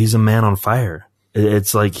dude, he's a man on fire.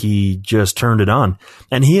 It's like he just turned it on.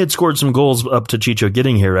 And he had scored some goals up to Chicho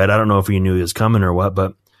getting here, right? I don't know if he knew he was coming or what,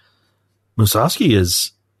 but Musovski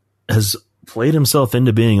has played himself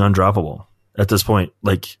into being undroppable at this point.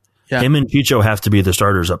 Like, him and Chicho have to be the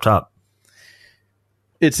starters up top.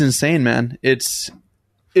 It's insane, man. It's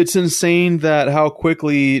insane that how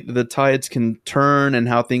quickly the tides can turn and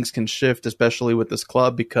how things can shift, especially with this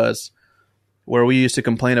club, because where we used to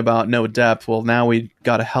complain about no depth, well, now we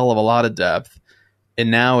got a hell of a lot of depth. And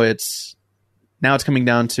now it's coming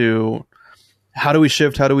down to how do we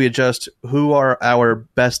shift, how do we adjust, who are our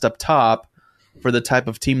best up top for the type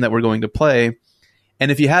of team that we're going to play. And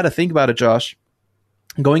if you had to think about it, Josh,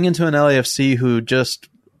 going into an LAFC who just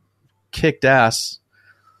kicked ass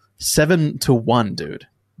 7-1, dude.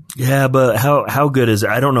 Yeah, but how good is it?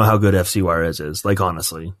 I don't know how good FC Juarez is, like,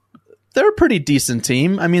 honestly. They're a pretty decent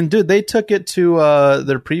team. I mean, dude, they took it to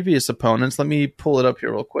their previous opponents. Let me pull it up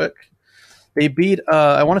here real quick. They beat,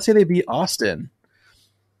 I want to say they beat Austin.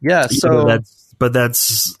 Yeah, so...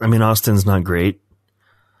 That's I mean, Austin's not great.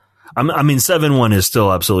 I mean, 7-1 is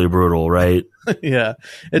still absolutely brutal, right? Yeah,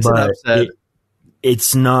 it's an upset.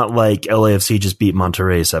 It's not like LAFC just beat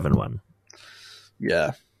Monterrey 7-1.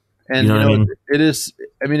 Yeah. And what I mean? It is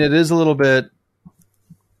a little bit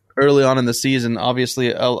early on in the season.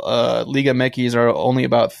 Obviously, Liga MX are only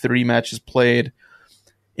about 3 matches played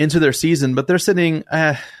into their season, but they're sitting,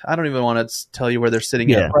 I don't even want to tell you where they're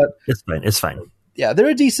sitting at. But it's fine. Yeah, they're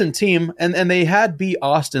a decent team, and they had beat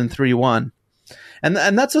Austin 3-1. And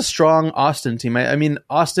that's a strong Austin team. I mean,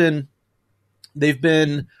 Austin, they've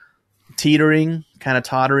been teetering, kind of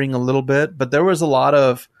tottering a little bit, but there were a lot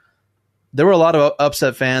of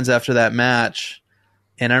upset fans after that match.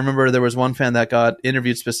 And I remember there was one fan that got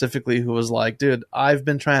interviewed specifically who was like, dude, I've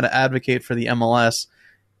been trying to advocate for the MLS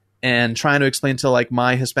and trying to explain to like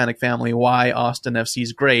my Hispanic family why Austin FC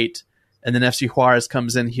is great. And then FC Juarez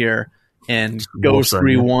comes in here and goes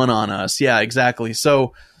 3-1 on us. Yeah, exactly.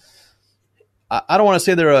 So I don't want to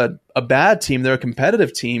say they're a bad team. They're a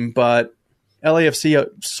competitive team, but LAFC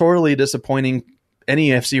sorely disappointing any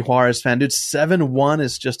FC Juarez fan. Dude, 7-1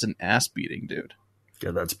 is just an ass beating, dude.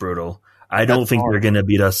 Yeah, that's brutal. I don't think they're going to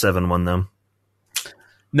beat us 7-1, though.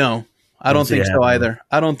 No, I don't think so either.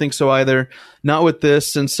 I don't think so either. Not with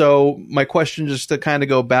this. And so my question, just to kind of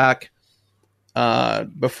go back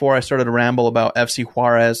before I started to ramble about FC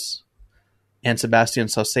Juarez and Sebastian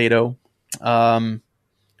Saucedo,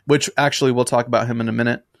 which actually we'll talk about him in a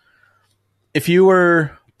minute. If you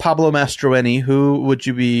were Pablo Mastroeni, who would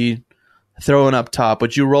you be throwing up top?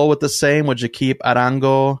 Would you roll with the same? Would you keep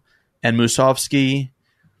Arango and Musovski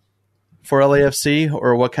for LAFC,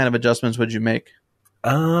 or what kind of adjustments would you make?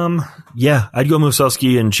 Yeah, I'd go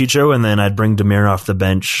Musovski and Chicho, and then I'd bring Demir off the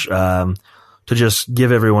bench to just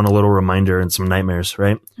give everyone a little reminder and some nightmares,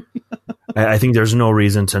 right? I think there's no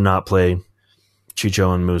reason to not play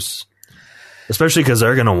Chicho and Moose, especially because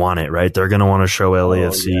they're going to want it, right? They're going to want to show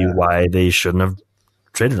LAFC why they shouldn't have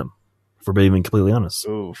traded him, for being completely honest.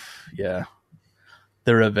 Oof, yeah.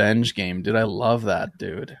 The revenge game, dude. I love that,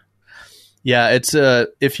 dude. Yeah, it's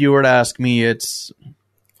if you were to ask me,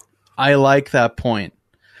 I like that point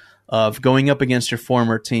of going up against your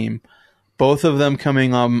former team. Both of them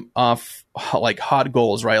coming off like hot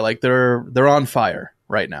goals, right? Like they're on fire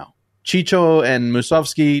right now. Chicho and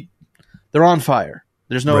Musovski, they're on fire.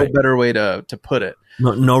 There's no better way to put it.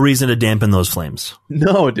 No reason to dampen those flames.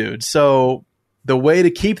 No, dude. So the way to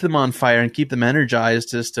keep them on fire and keep them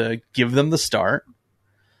energized is to give them the start,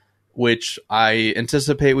 which I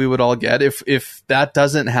anticipate we would all get. If that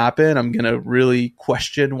doesn't happen, I'm going to really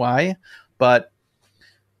question why. But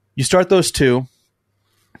you start those two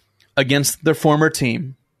against their former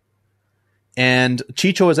team. And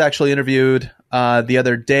Chicho was actually interviewed the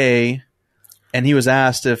other day, and he was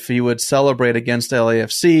asked if he would celebrate against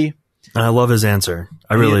LAFC. I love his answer.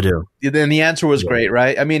 I really do. And the answer was great,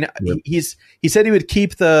 right? I mean, he said he would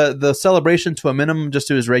keep the celebration to a minimum, just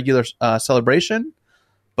to his regular celebration.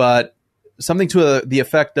 But something to the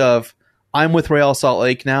effect of, I'm with Real Salt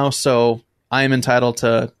Lake now, so I am entitled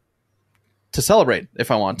to celebrate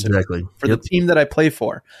if I want to. Exactly. For the team that I play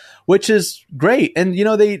for, which is great. And,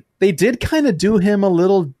 they did kind of do him a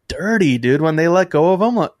little dirty, dude, when they let go of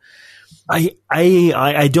him.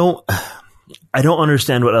 I don't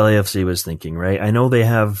understand what LAFC was thinking, right? I know they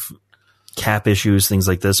have cap issues, things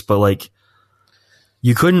like this, but like,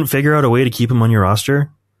 You couldn't figure out a way to keep him on your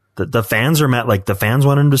roster. The fans are mad. Like, the fans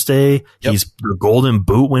want him to stay. Yep. He's the Golden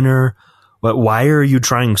Boot winner. But why are you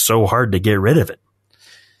trying so hard to get rid of it?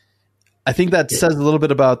 I think that says a little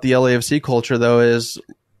bit about the LAFC culture, though, is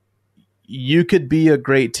you could be a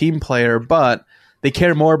great team player, but they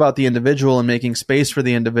care more about the individual and making space for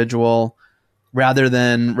the individual rather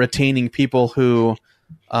than retaining people who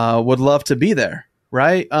would love to be there,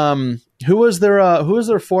 right? Who was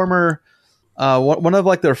their former one of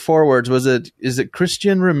like their forwards? Is it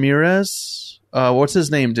Christian Ramirez? What's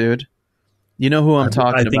his name, dude? You know who I'm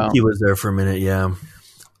talking about. I think he was there for a minute, yeah.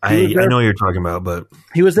 I know what you're talking about, but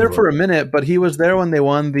he was there for a minute, but he was there when they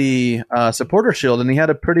won the Supporter Shield, and he had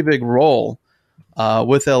a pretty big role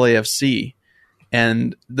with LAFC.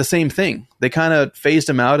 And the same thing, they kind of phased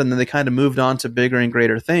him out, and then they kind of moved on to bigger and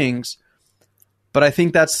greater things. But I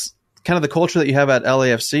think that's kind of the culture that you have at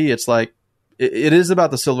LAFC. It's like it is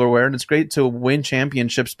about the silverware, and it's great to win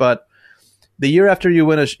championships. But the year after you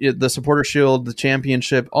win the Supporter Shield, the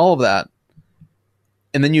championship, all of that,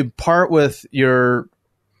 and then you part with your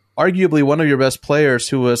arguably one of your best players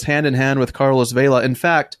who was hand in hand with Carlos Vela. In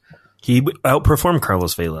fact, he outperformed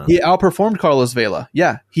Carlos Vela. He outperformed Carlos Vela.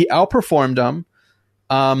 Yeah, he outperformed him.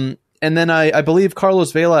 And then I believe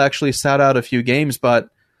Carlos Vela actually sat out a few games, but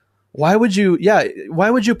why would you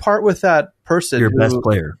part with that person? Your best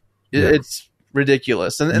player. It's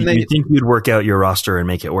ridiculous. And you think you'd work out your roster and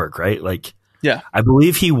make it work, right? Like, yeah, I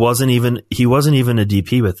believe he wasn't even a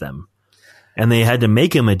DP with them, and they had to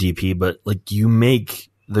make him a DP, but like, you make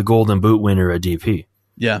the Golden Boot winner a DP.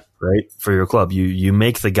 Yeah. Right? For your club. You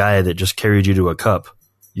make the guy that just carried you to a cup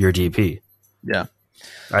your DP. Yeah.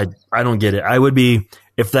 I don't get it. I would be,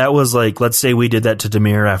 if that was like, let's say we did that to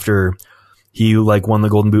Demir after he like won the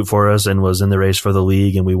Golden Boot for us and was in the race for the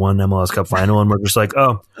league, and we won MLS Cup final, and we're just like,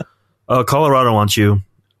 Colorado wants you.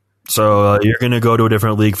 So you're going to go to a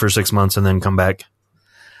different league for 6 months and then come back.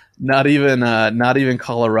 Not even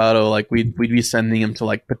Colorado. Like we'd be sending him to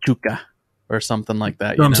like Pachuca or something like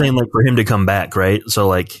that. I'm saying, like, for him to come back, right? So,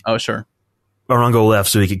 like, oh, sure, Arango left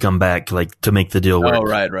so he could come back, like, to make the deal work. Oh,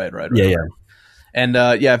 right. Yeah. And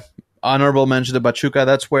honorable mention to Pachuca.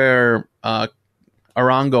 That's where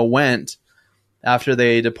Arango went after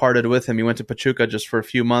they departed with him. He went to Pachuca just for a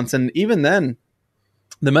few months, and even then,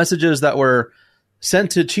 the messages that were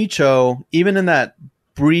sent to Chicho, even in that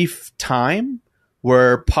brief time,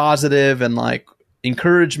 were positive and like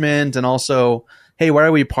encouragement, and also, hey, why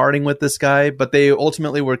are we parting with this guy? But they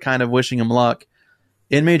ultimately were kind of wishing him luck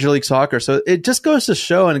in Major League Soccer. So it just goes to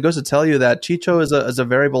show, and it goes to tell you that Chicho is a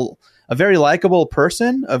very likable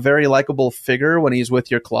person, a very likable figure when he's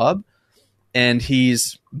with your club, and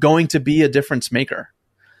he's going to be a difference maker.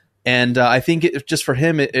 And I think just for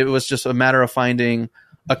him, it was just a matter of finding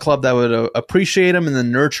a club that would appreciate him and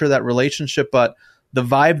then nurture that relationship. But the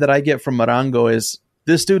vibe that I get from Marango is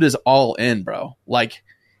this dude is all in, bro. Like,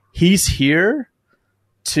 he's here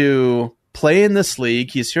to play in this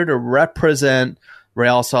league. He's here to represent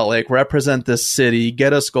Real Salt Lake, represent this city,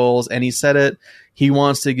 get us goals. And he said it. He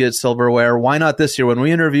wants to get silverware. Why not this year? When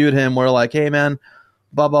we interviewed him, we're like, hey, man,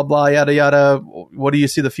 blah, blah, blah, yada, yada. What do you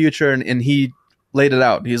see the future? And he laid it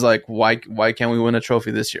out. He's like, why can't we win a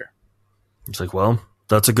trophy this year? It's like, well,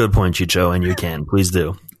 that's a good point, Chicho, and you can. Please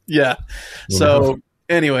do. Yeah. So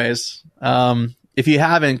anyways, if you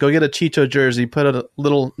haven't, go get a Chicho jersey, put a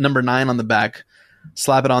little number 9 on the back,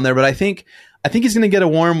 slap it on there. But I think he's going to get a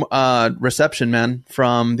warm reception, man,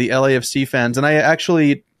 from the LAFC fans. And I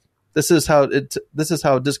actually, this is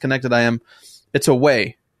how disconnected I am. It's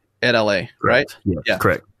away at LA, right? Yeah,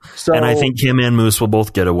 correct. So, and I think him and Moose will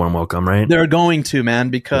both get a warm welcome, right? They're going to, man,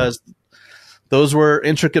 because those were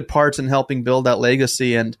intricate parts in helping build that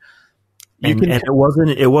legacy. And it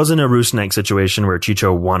wasn't a Rusnak situation where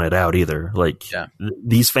Chicho wanted out either. Like,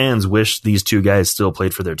 these fans wish these two guys still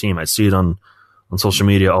played for their team. I see it on social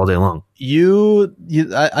media all day long.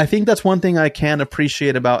 I think that's one thing I can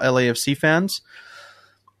appreciate about LAFC fans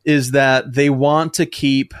is that they want to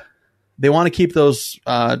keep those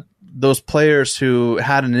players who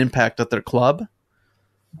had an impact at their club.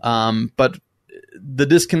 But the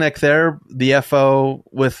disconnect there, the FO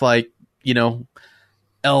with, like, you know,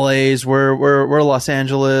 LA's, we're Los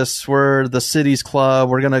Angeles, we're the city's club,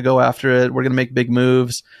 we're going to go after it, we're going to make big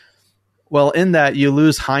moves. Well, in that, you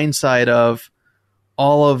lose hindsight of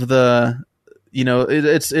all of the, you know,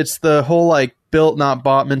 it's the whole, like, built not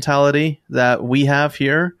bought mentality that we have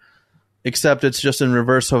here, except it's just in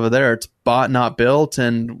reverse over there. It's bought not built,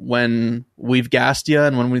 and when we've gassed you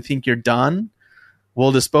and when we think you're done,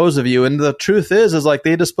 we'll dispose of you. And the truth is like,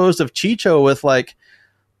 they disposed of Chicho with, like,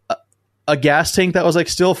 a gas tank that was, like,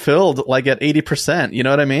 still filled, like, at 80%. You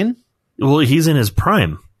know what I mean? Well, he's in his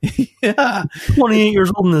prime. Yeah, 28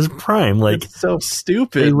 years old in his prime. Like, it's so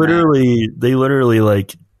stupid. they literally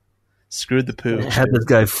like screwed the pooch. Had this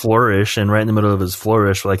guy flourish, and right in the middle of his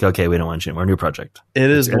flourish, we're like, okay, we don't want you anymore. New project. It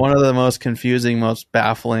is one of the most confusing, most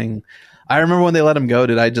baffling. I remember when they let him go,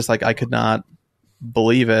 dude. I could not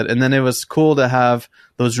believe it. And then it was cool to have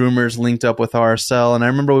those rumors linked up with RSL. And I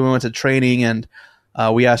remember we went to training, and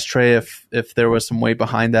we asked Trey if there was some weight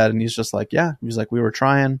behind that, and he's just like, yeah. He was like, we were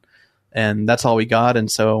trying, and that's all we got.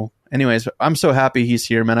 And so, anyways, I'm so happy he's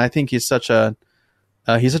here, man. I think he's such a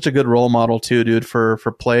good role model too, dude, for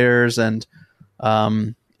players, and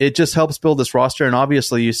it just helps build this roster. And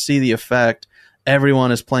obviously, you see the effect.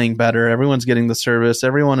 Everyone is playing better. Everyone's getting the service.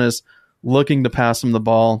 Everyone is looking to pass him the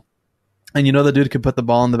ball, and the dude could put the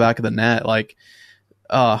ball in the back of the net. Like,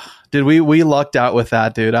 dude, we lucked out with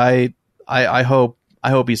that, dude. I hope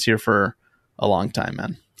he's here for a long time,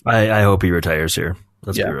 man. I hope he retires here.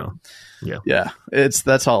 Let's be real. Yeah.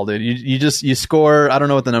 That's all, dude. You score. I don't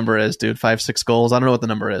know what the number is, dude. 5-6 goals. I don't know what the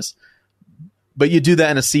number is, but you do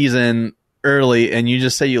that in a season early, and you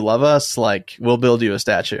just say you love us. Like, we'll build you a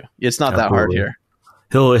statue. It's not that hard here.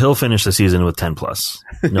 He'll finish the season with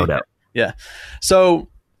 10+, no doubt. Yeah. So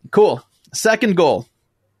cool. Second goal.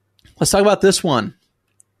 Let's talk about this one.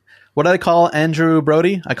 What do I call Andrew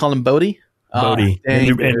Brody? I call him Bodie. Bodie.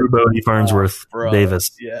 Andrew Bodie, Farnsworth,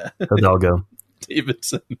 Davis. Yeah. Hidalgo.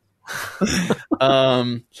 Davidson.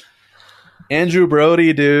 Andrew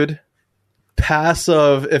Brody, dude.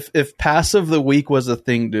 Passive. If passive the week was a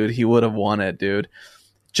thing, dude, he would have won it, dude.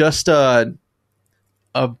 Just a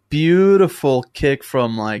beautiful kick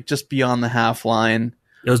from like just beyond the half line.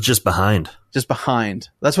 It was just behind. Just behind.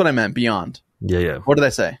 That's what I meant. Beyond. Yeah. What did I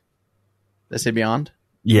say? Did I say beyond?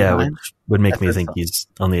 Yeah, which would make me think he's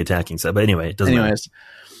on the attacking side. But anyway, it doesn't matter.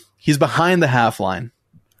 He's behind the half line.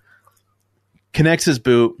 Connects his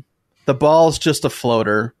boot. The ball's just a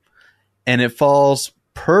floater, and it falls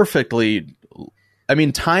perfectly. I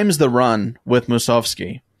mean, times the run with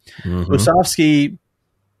Musovski. Mm-hmm. Musovski,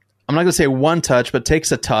 I'm not going to say one touch, but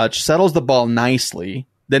takes a touch, settles the ball nicely.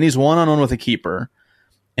 Then he's one-on-one with the keeper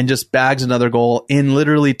and just bags another goal in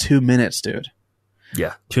literally 2 minutes, dude.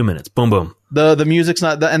 Yeah, 2 minutes. Boom, boom. The music's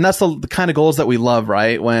not, and that's the kind of goals that we love,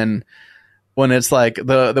 right? When it's like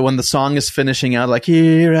when the song is finishing out, like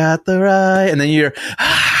here at the right, and then you're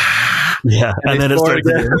yeah, and then it starts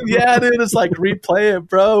again. Yeah, dude, it's like replay it,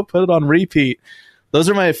 bro. Put it on repeat. Those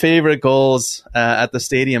are my favorite goals at the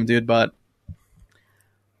stadium, dude. But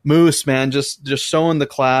Moose, man, just showing the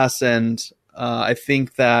class, and I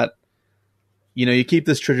think that you keep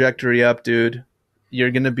this trajectory up, dude.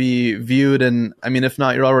 You're going to be viewed, and I mean, if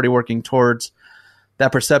not, you're already working towards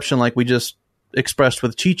that perception, like we just expressed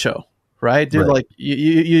with Chicho, right, dude? Right. Like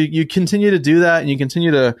you continue to do that, and you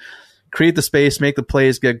continue to create the space, make the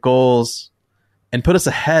plays, get goals, and put us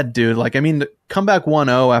ahead, dude. Like, I mean, come back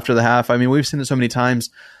 1-0 after the half. I mean, we've seen it so many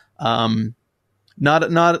times. Not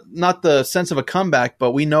the sense of a comeback,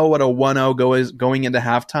 but we know what a 1-0 going into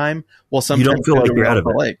halftime. Well, sometimes you don't feel like you're out of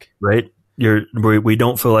it, right? We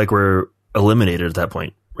don't feel like we're eliminated at that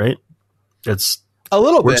point, right? It's a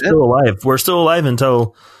little we're bit. Still alive. We're still alive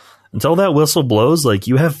until that whistle blows. Like,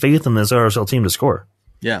 you have faith in this RSL team to score.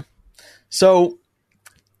 Yeah. So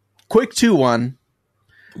quick 2-1.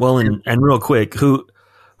 Well, and real quick, who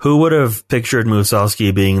would have pictured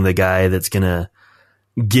Musovski being the guy that's gonna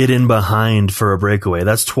get in behind for a breakaway?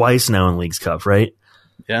 That's twice now in Leagues Cup, right?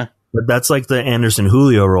 Yeah. But that's like the Anderson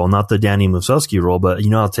Julio role, not the Danny Musovski role. But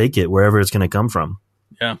I'll take it wherever it's gonna come from.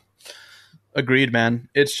 Yeah. Agreed, man.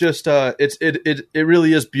 It's just it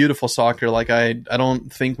really is beautiful soccer. Like, I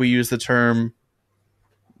don't think we use the term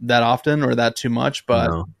that often or that too much,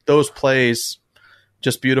 but those plays,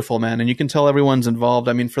 just beautiful, man. And you can tell everyone's involved.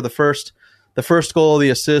 I mean, for the first goal, the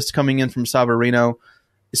assist coming in from Savarino.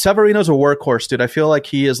 Savarino's a workhorse, dude. I feel like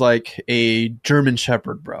he is like a German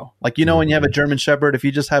Shepherd, bro. Like, when you have a German Shepherd, if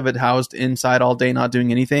you just have it housed inside all day not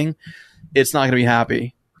doing anything, it's not going to be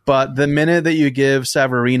happy. But the minute that you give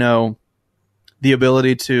Savarino the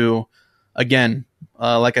ability to, again,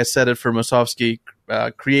 like I said it for Musovski,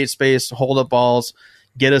 create space, hold up balls,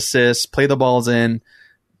 get assists, play the balls in,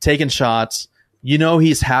 taking shots,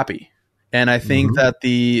 he's happy. And I think that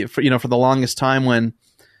for the longest time when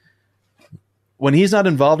he's not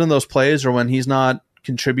involved in those plays or when he's not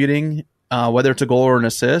contributing, whether it's a goal or an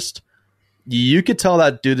assist, you could tell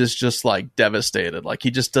that dude is just like devastated. Like, he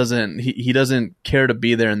just he doesn't care to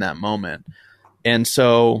be there in that moment. And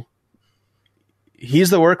so he's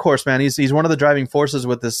the workhorse, man. He's one of the driving forces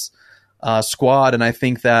with this squad. And I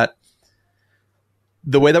think that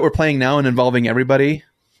the way that we're playing now and involving everybody,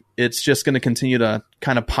 it's just going to continue to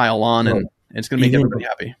kind of pile on, and it's going to make everybody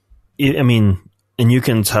happy. I mean, and you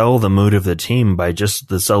can tell the mood of the team by just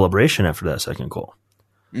the celebration after that second goal,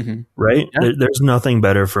 right? Yeah. There's nothing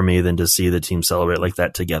better for me than to see the team celebrate like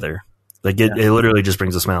that together. Like it literally just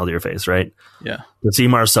brings a smile to your face, right? Yeah. To see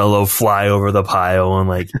Marcelo fly over the pile and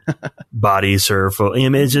like body surf,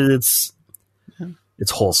 it's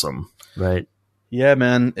wholesome, right? Yeah,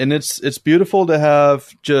 man. And it's beautiful to have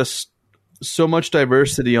just so much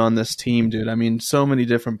diversity on this team, dude. I mean, so many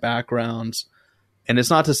different backgrounds. And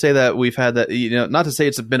it's not to say that we've had that, not to say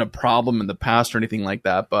it's been a problem in the past or anything like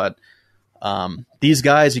that, but these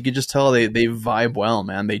guys, you could just tell they vibe well,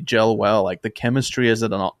 man. They gel well. Like the chemistry is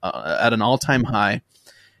at an all-time high.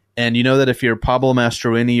 And you know that if you're Pablo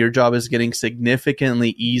Mastroeni, your job is getting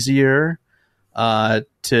significantly easier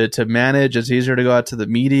to manage. It's easier to go out to the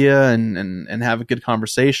media and have a good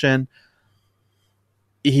conversation.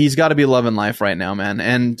 He's got to be loving life right now, man.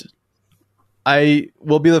 And I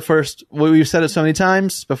will be the first. We've said it so many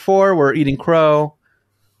times before. We're eating crow,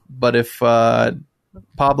 but if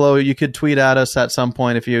Pablo, you could tweet at us at some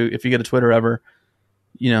point if you get a Twitter ever.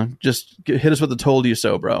 Just hit us with the "told you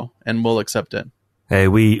so," bro, and we'll accept it. Hey,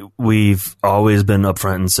 we've always been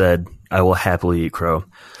upfront and said I will happily eat crow.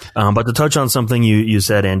 But to touch on something you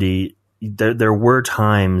said, Andy, there were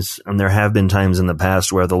times, and there have been times in the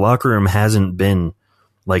past where the locker room hasn't been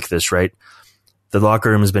like this, right? The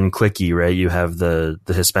locker room has been cliquey, right? You have the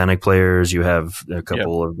Hispanic players, you have a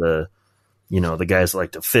couple of the guys that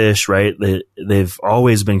like to fish, right? They've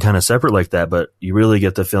always been kind of separate like that, but you really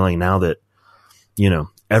get the feeling now that,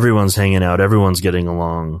 everyone's hanging out, everyone's getting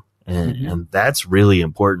along, and that's really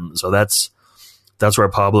important. So that's where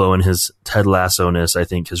Pablo and his Ted Lasso-ness, I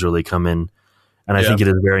think, has really come in. And I think it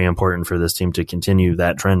is very important for this team to continue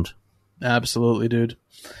that trend. Absolutely, dude.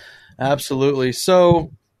 Absolutely.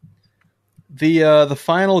 So the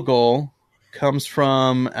final goal comes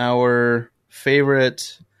from one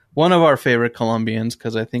of our favorite Colombians,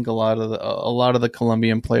 because I think a lot of the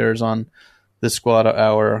Colombian players on this squad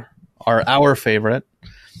are our favorite.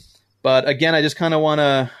 But again, I just kind of want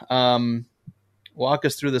to walk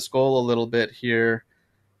us through this goal a little bit here.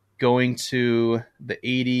 Going to the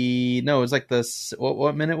 80, no, it was like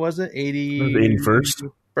what minute was it?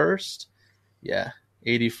 81st. First? Yeah,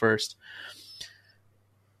 81st.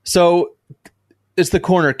 So it's the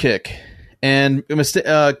corner kick. And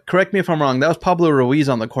correct me if I'm wrong, that was Pablo Ruiz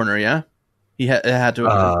on the corner, yeah? It had to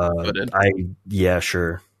have been footed. Yeah,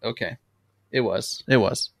 sure. Okay. It was.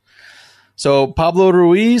 So Pablo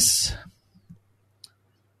Ruiz,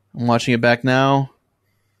 I'm watching it back now.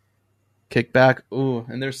 Kick back. Ooh,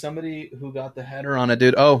 and there's somebody who got the header on it,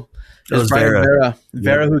 dude. Oh, it was Brian Vera.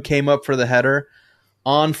 Vera who came up for the header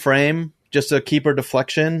on frame, just a keeper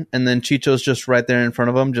deflection, and then Chicho's just right there in front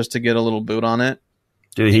of him just to get a little boot on it.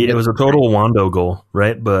 Dude, it was a total Wando goal,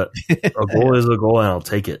 right? But a goal is a goal, and I'll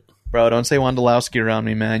take it. Bro, don't say Wondolowski around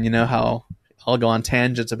me, man. You know how I'll go on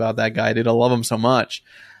tangents about that guy, dude. I love him so much.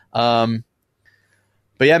 But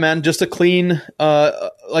yeah, man, just a clean,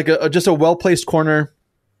 just a well-placed corner.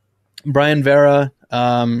 Brian Vera,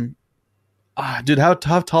 dude, how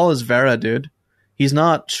tall is Vera, dude? He's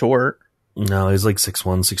not short. No, he's like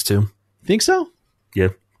 6'1", 6'2". Think so? Yeah.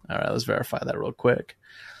 All right, let's verify that real quick.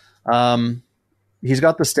 He's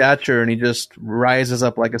got the stature, and he just rises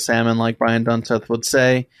up like a salmon, like Brian Dunseth would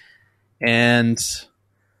say. And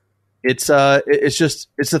it's a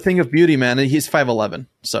thing of beauty, man. And he's 5'11",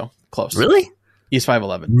 so close. Really? He's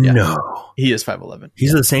 5'11". Yeah. No, he is 5'11".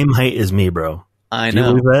 He's the same height as me, bro. I know. Do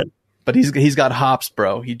you believe that? But he's got hops,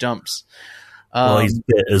 bro. He jumps. Well, he's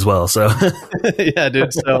fit as well, so yeah,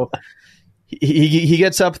 dude. So he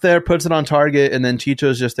gets up there, puts it on target, and then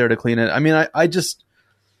Chicho's just there to clean it. I mean, I just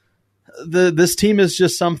this team is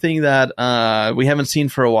just something that we haven't seen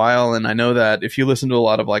for a while, and I know that if you listen to a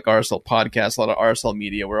lot of like RSL podcasts, a lot of RSL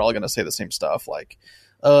media, we're all going to say the same stuff, like,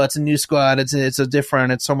 "Oh, it's a new squad, it's a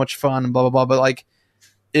different, it's so much fun," and blah blah blah. But like,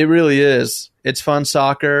 it really is. It's fun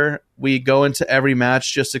soccer. We go into every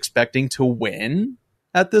match just expecting to win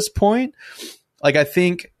at this point. Like, I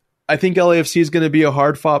think LAFC is going to be a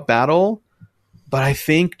hard-fought battle, but I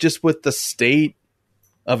think just with the state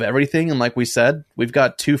of everything, and like we said, we've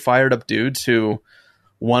got two fired-up dudes who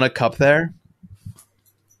won a cup there.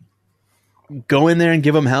 Go in there and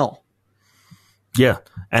give them hell. Yeah,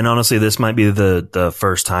 and honestly, this might be the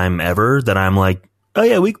first time ever that I'm like, oh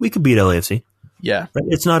yeah, we could beat LAFC. Yeah. Right?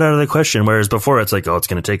 It's not out of the question. Whereas before it's like, oh, it's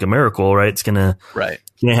going to take a miracle, right? It's going to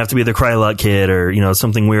have to be the Krylot kid or,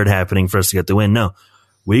 something weird happening for us to get the win. No,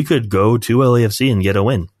 we could go to LAFC and get a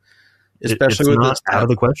win. Especially it's with not this out of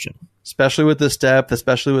the question. Especially with this depth,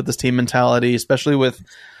 especially with this team mentality, especially with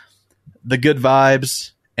the good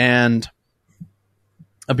vibes. And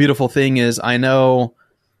a beautiful thing is, I know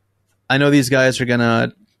I know these guys are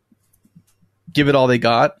gonna give it all they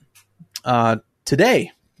got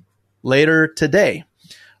later today,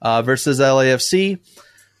 versus LAFC.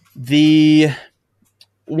 The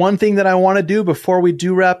one thing that I want to do before we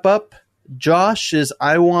do wrap up, Josh, is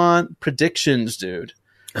I want predictions, dude.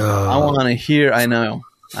 I want to hear. I know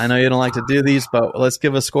you don't like to do these, but let's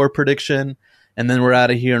give a score prediction, and then we're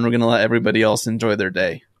out of here, and we're gonna let everybody else enjoy their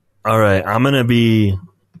day. All right, I'm gonna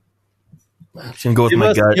go with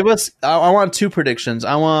my gut. I want two predictions.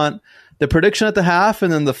 I want the prediction at the half,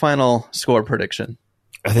 and then the final score prediction.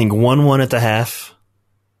 I think 1-1 at the half.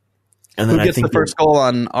 And then who gets the first goal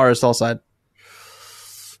on RSL side?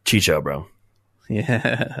 Chicho, bro.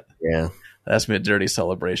 Yeah. That's me a dirty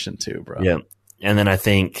celebration too, bro. Yeah. And then I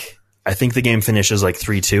think the game finishes like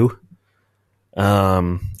 3-2.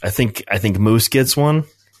 I think Moose gets one,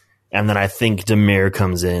 and then I think Demir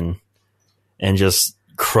comes in and just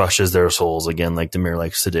crushes their souls again, like Demir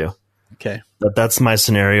likes to do. Okay. That's my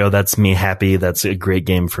scenario. That's me happy. That's a great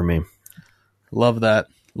game for me. Love that.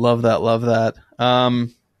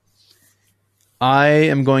 I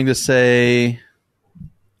am going to say,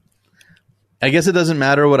 I guess it doesn't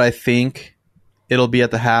matter what I think it'll be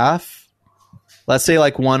at the half. Let's say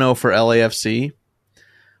like 1-0 for LAFC.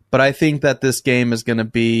 But I think that this game is going to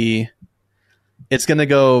be, it's going to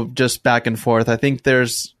go just back and forth. I think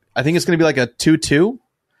it's going to be like a 2-2,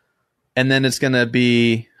 and then it's going to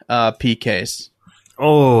be PKs.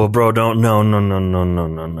 Oh, bro, no.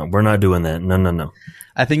 We're not doing that. No.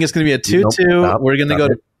 I think it's going to be a 2-2. We're going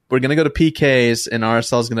to go to PKs, and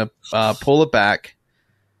RSL is going to pull it back.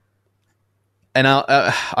 And I'll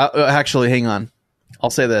actually hang on. I'll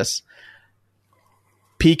say this: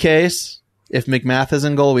 PKs. If McMath is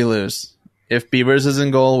in goal, we lose. If Beavers is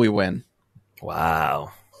in goal, we win.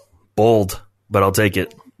 Wow, bold, but I'll take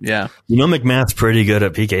it. Yeah, McMath's pretty good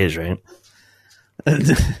at PKs, right?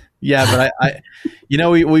 Yeah, but I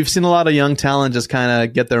we've seen a lot of young talent just kind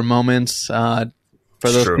of get their moments. For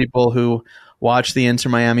those people who watched the Inter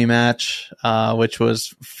Miami match, which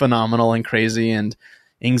was phenomenal and crazy and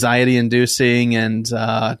anxiety inducing, and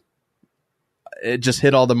it just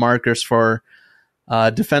hit all the markers for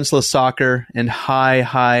defenseless soccer and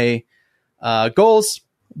high goals.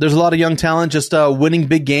 There's a lot of young talent just winning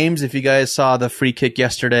big games. If you guys saw the free kick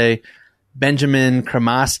yesterday, Benjamin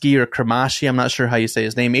Kramashi, I'm not sure how you say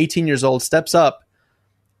his name, 18 years old, steps up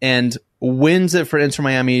and wins it for Inter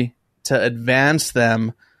Miami to advance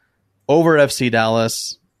them over FC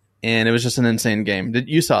Dallas, and it was just an insane game.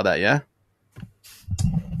 You saw that, yeah?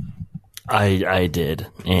 I did,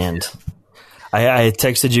 and I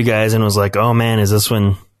texted you guys and was like, oh man, is this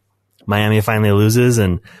when Miami finally loses?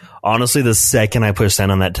 And honestly, the second I pushed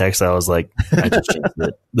send on that text, I was like, I just changed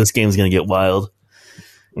it. This game's going to get wild.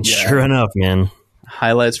 And sure enough, man.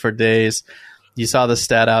 Highlights for days. You saw the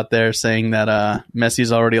stat out there saying that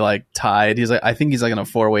Messi's already like tied. I think he's like in a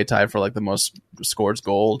 4-way tie for like the most scored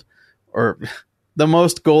goal, or the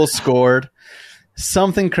most goals scored.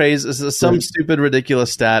 Something crazy, some stupid,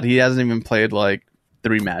 ridiculous stat. He hasn't even played like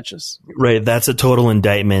 3 matches. Right. That's a total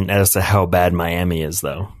indictment as to how bad Miami is,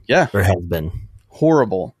 though. Yeah. Or has been.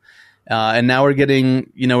 Horrible. And now we're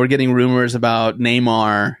getting rumors about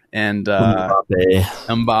Neymar and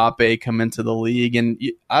Mbappe come into the league. And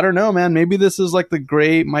I don't know, man, maybe this is like the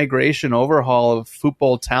great migration overhaul of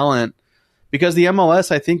football talent, because the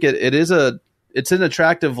MLS, I think it's an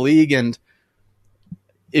attractive league. And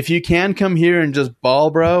if you can come here and just ball,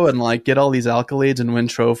 bro, and like get all these accolades and win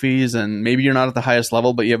trophies, and maybe you're not at the highest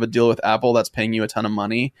level, but you have a deal with Apple that's paying you a ton of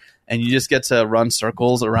money, and you just get to run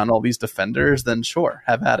circles around all these defenders, then sure,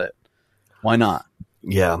 have at it. Why not?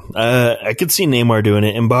 Yeah, I could see Neymar doing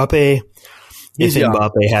it. Mbappe, if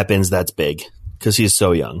Mbappe happens, that's big because he's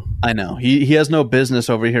so young. I know. He has no business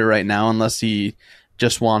over here right now unless he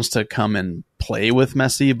just wants to come and play with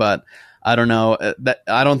Messi, but I don't know.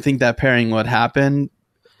 I don't think that pairing would happen.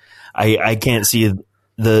 I can't see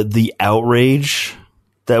the outrage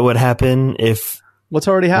that would happen if... What's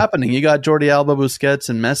already happening? You got Jordi Alba, Busquets,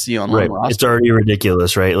 and Messi on one roster. It's already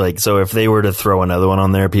ridiculous, right? Like, so if they were to throw another one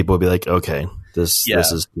on there, people would be like, okay, this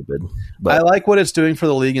is stupid. But I like what it's doing for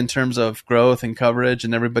the league in terms of growth and coverage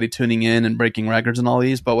and everybody tuning in and breaking records and all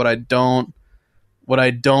these. But what I don't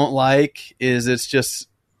like is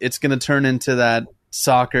it's going to turn into that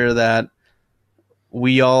soccer that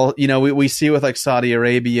we all, we see with like Saudi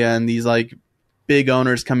Arabia and these like big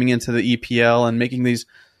owners coming into the EPL and making these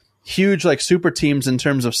huge like super teams in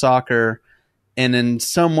terms of soccer. And in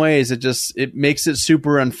some ways it makes it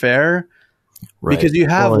super unfair, right? Because you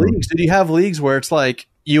have leagues. Did you have leagues where it's like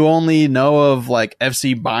you only know of like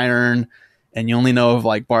FC Bayern and you only know of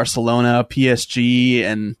like Barcelona, PSG,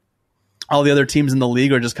 and all the other teams in the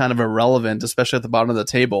league are just kind of irrelevant, especially at the bottom of the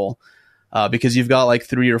table, because you've got like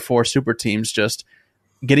 3 or 4 super teams just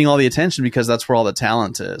getting all the attention because that's where all the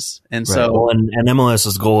talent is. And Right. so, Well, and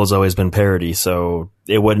MLS's goal has always been parity, so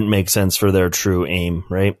it wouldn't make sense for their true aim,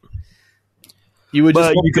 right? you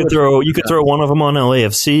could throw one of them on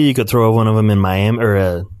LAFC. You could throw one of them in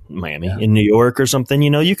Miami in New York or something.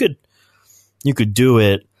 You could do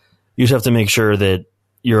it. You just have to make sure that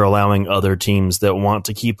you're allowing other teams that want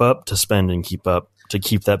to keep up to spend and keep up to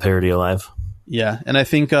keep that parity alive. Yeah, and I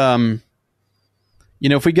think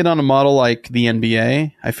if we get on a model like the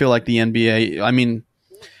NBA, I feel like the NBA. I mean,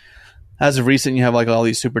 as of recent, you have like all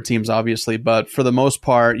these super teams, obviously, but for the most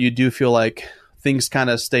part, you do feel like things kind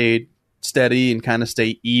of stay steady and kind of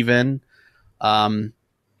stay even.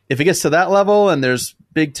 If it gets to that level and there's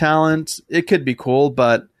big talent, it could be cool,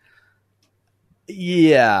 but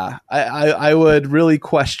yeah, I would really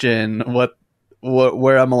question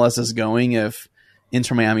where MLS is going if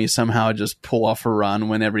Inter Miami somehow just pull off a run,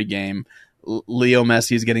 win every game. Leo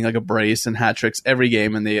Messi is getting like a brace and hat tricks every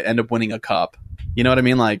game, and they end up winning a cup. You know what I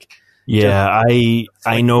mean? Like, yeah,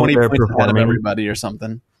 I know they're performing everybody or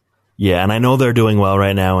something. Yeah, and I know they're doing well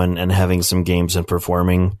right now and having some games and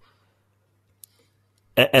performing.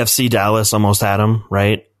 FC Dallas almost had them,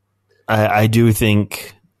 right? I do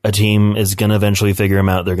think a team is going to eventually figure him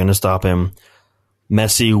out. They're going to stop him.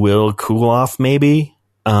 Messi will cool off, maybe.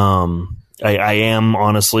 I am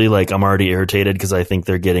honestly, like, I'm already irritated because I think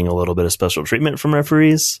they're getting a little bit of special treatment from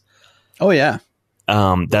referees. Oh, yeah.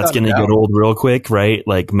 That's going to get old real quick, right?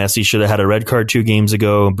 Like, Messi should have had a red card 2 games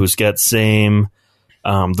ago. Busquets, same.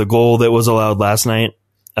 The goal that was allowed last night,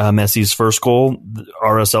 Messi's first goal,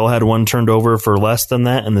 RSL had one turned over for less than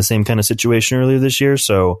that in the same kind of situation earlier this year.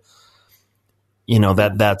 So,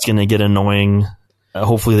 that's going to get annoying.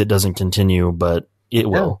 Hopefully that doesn't continue, but it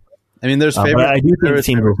will. I mean, but I do think the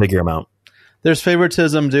team will figure them out. There's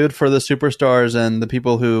favoritism, dude, for the superstars and the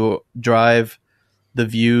people who drive the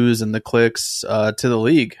views and the clicks to the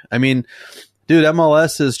league. I mean, dude,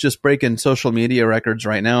 MLS is just breaking social media records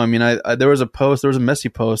right now. I mean, there was a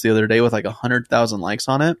Messi post the other day with like 100,000 likes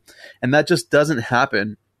on it, and that just doesn't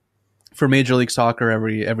happen for Major League Soccer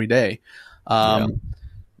every day.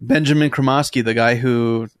 Benjamin Kremoski, the guy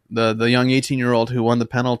who the young 18-year-old who won the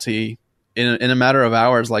penalty in a matter of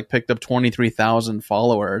hours, like picked up 23,000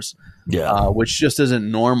 followers. Yeah, which just isn't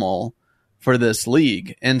normal for this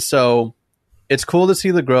league. And so it's cool to see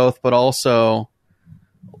the growth, but also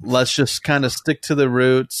let's just kind of stick to the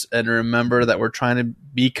roots and remember that we're trying to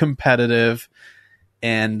be competitive.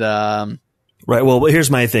 And right. Well, here's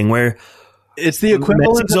my thing: where it's the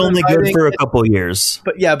equivalent. It's only good for a couple years,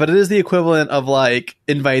 but it is the equivalent of like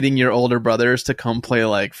inviting your older brothers to come play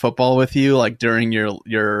like football with you, like during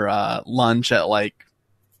your lunch at like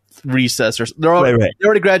recess, or they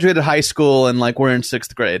already graduated high school and like we're in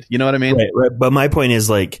 6th grade. You know what I mean? Right. But my point is,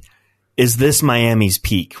 like, is this Miami's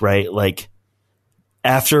peak? Right? Like,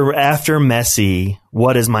 after Messi,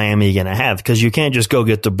 what is Miami going to have? Because you can't just go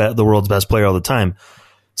get the world's best player all the time.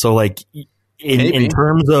 So, like, in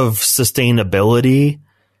terms of sustainability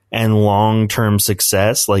and long-term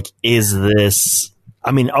success, like, is this?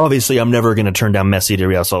 I mean, obviously, I'm never going to turn down Messi to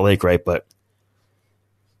Real Salt Lake, right? But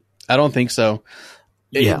I don't think so.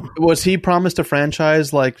 Yeah. Was he promised a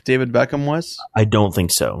franchise like David Beckham was? I don't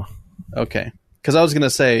think so. Okay. Because I was going to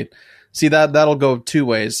say, see, that'll go 2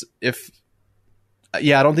 ways. I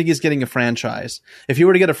don't think he's getting a franchise. If he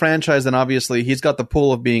were to get a franchise, then obviously he's got the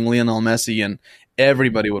pull of being Lionel Messi and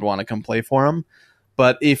everybody would want to come play for him.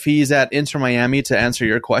 But if he's at Inter Miami, to answer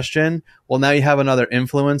your question, well, now you have another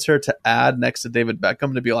influencer to add next to David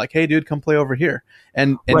Beckham to be like, hey, dude, come play over here.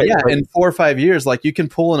 And in 4 or 5 years, like, you can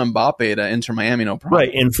pull an Mbappe to Inter Miami, no problem.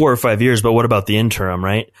 Right, in 4 or 5 years, but what about the interim,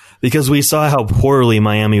 right? Because we saw how poorly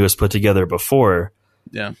Miami was put together before.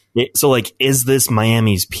 Yeah. So, like, is this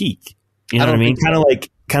Miami's peak? You know what I mean? So.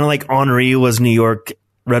 Kind of like Henry was New York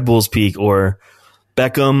Red Bull's peak, or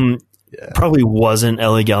Beckham probably wasn't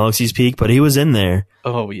LA Galaxy's peak, but he was in there.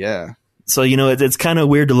 Oh, yeah. So, it's kind of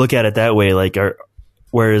weird to look at it that way. Like,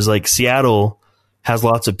 whereas like Seattle has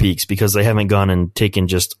lots of peaks because they haven't gone and taken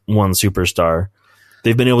just one superstar.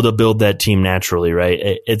 They've been able to build that team naturally,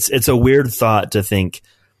 right? It's a weird thought to think,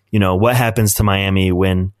 what happens to Miami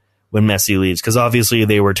when Messi leaves? Because obviously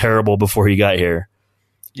they were terrible before he got here.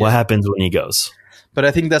 Yeah. What happens when he goes? But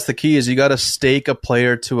I think that's the key, is you got to stake a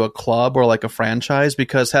player to a club or like a franchise,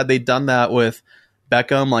 because had they done that with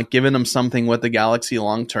Beckham, like giving him something with the Galaxy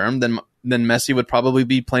long term, then Messi would probably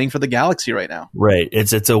be playing for the Galaxy right now. Right.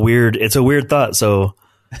 It's a weird thought. So,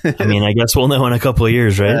 I mean, I guess we'll know in a couple of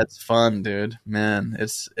years, right? That's fun, dude. Man,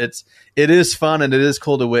 it is fun, and it is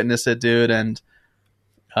cool to witness it, dude. And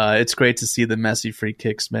It's great to see the Messi free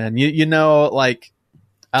kicks, man. You know, like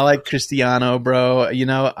I like Cristiano, bro. You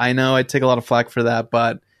know I take a lot of flack for that,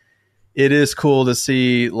 but it is cool to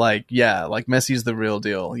see, like Messi's the real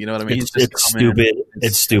deal. You know what I mean? It's stupid.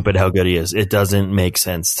 It's stupid how good he is. It doesn't make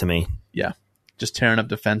sense to me. Yeah, just tearing up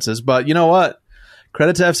defenses. But you know what?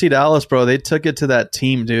 Credit to FC Dallas, bro. They took it to that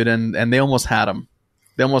team, dude, and they almost had him.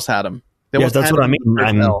 That's what I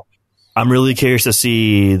mean. I'm really curious to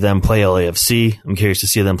see them play LAFC. I'm curious to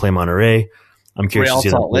see them play Monterrey. I'm curious to see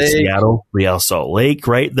them play Seattle, Real Salt Lake,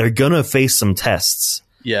 right? They're going to face some tests.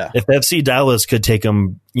 Yeah. If FC Dallas could take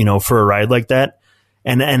them, for a ride like that,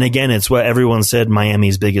 and again, it's what everyone said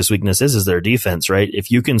Miami's biggest weakness is their defense, right?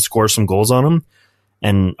 If you can score some goals on them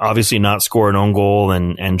and obviously not score an own goal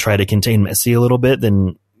and try to contain Messi a little bit,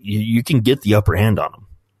 then you can get the upper hand on them.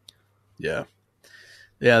 Yeah.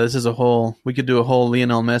 Yeah, we could do a whole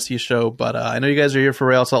Lionel Messi show, but I know you guys are here for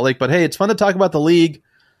Real Salt Lake, but hey, it's fun to talk about the league,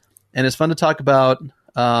 and it's fun to talk about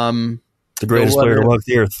the greatest player to walk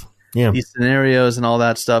the earth. Yeah, these scenarios and all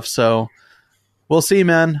that stuff. So we'll see,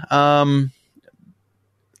 man.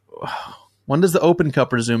 When does the Open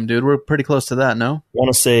Cup resume, dude? We're pretty close to that, no? I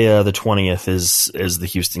want to say the 20th is the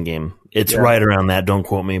Houston game. It's right around that. Don't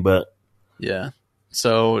quote me, but yeah.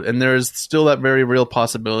 So, and there's still that very real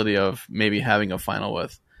possibility of maybe having a final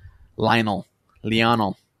with Lionel.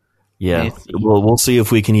 Yeah, we'll see if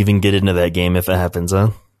we can even get into that game if it happens,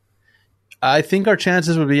 huh? I think our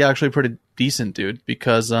chances would be actually pretty decent, dude,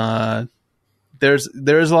 because there's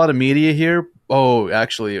a lot of media here. Oh,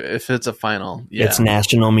 actually, if it's a final, yeah. It's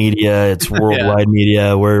national media, it's worldwide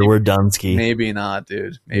media. We're Dunsky. Maybe not,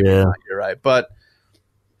 dude. Maybe not. You're right, but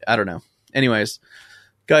I don't know. Anyways,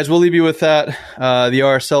 guys, we'll leave you with that. The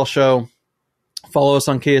RSL show. Follow us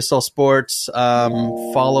on KSL Sports.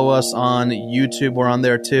 Follow us on YouTube. We're on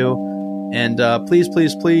there too. And please,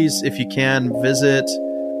 if you can, visit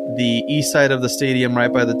the east side of the stadium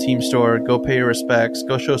right by the team store. Go pay your respects.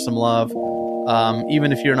 Go show some love.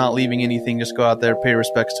 Even if you're not leaving anything, just go out there, pay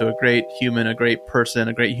respects to a great human, a great person,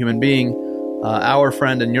 a great human being, our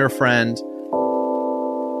friend and your friend,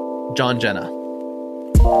 Genna.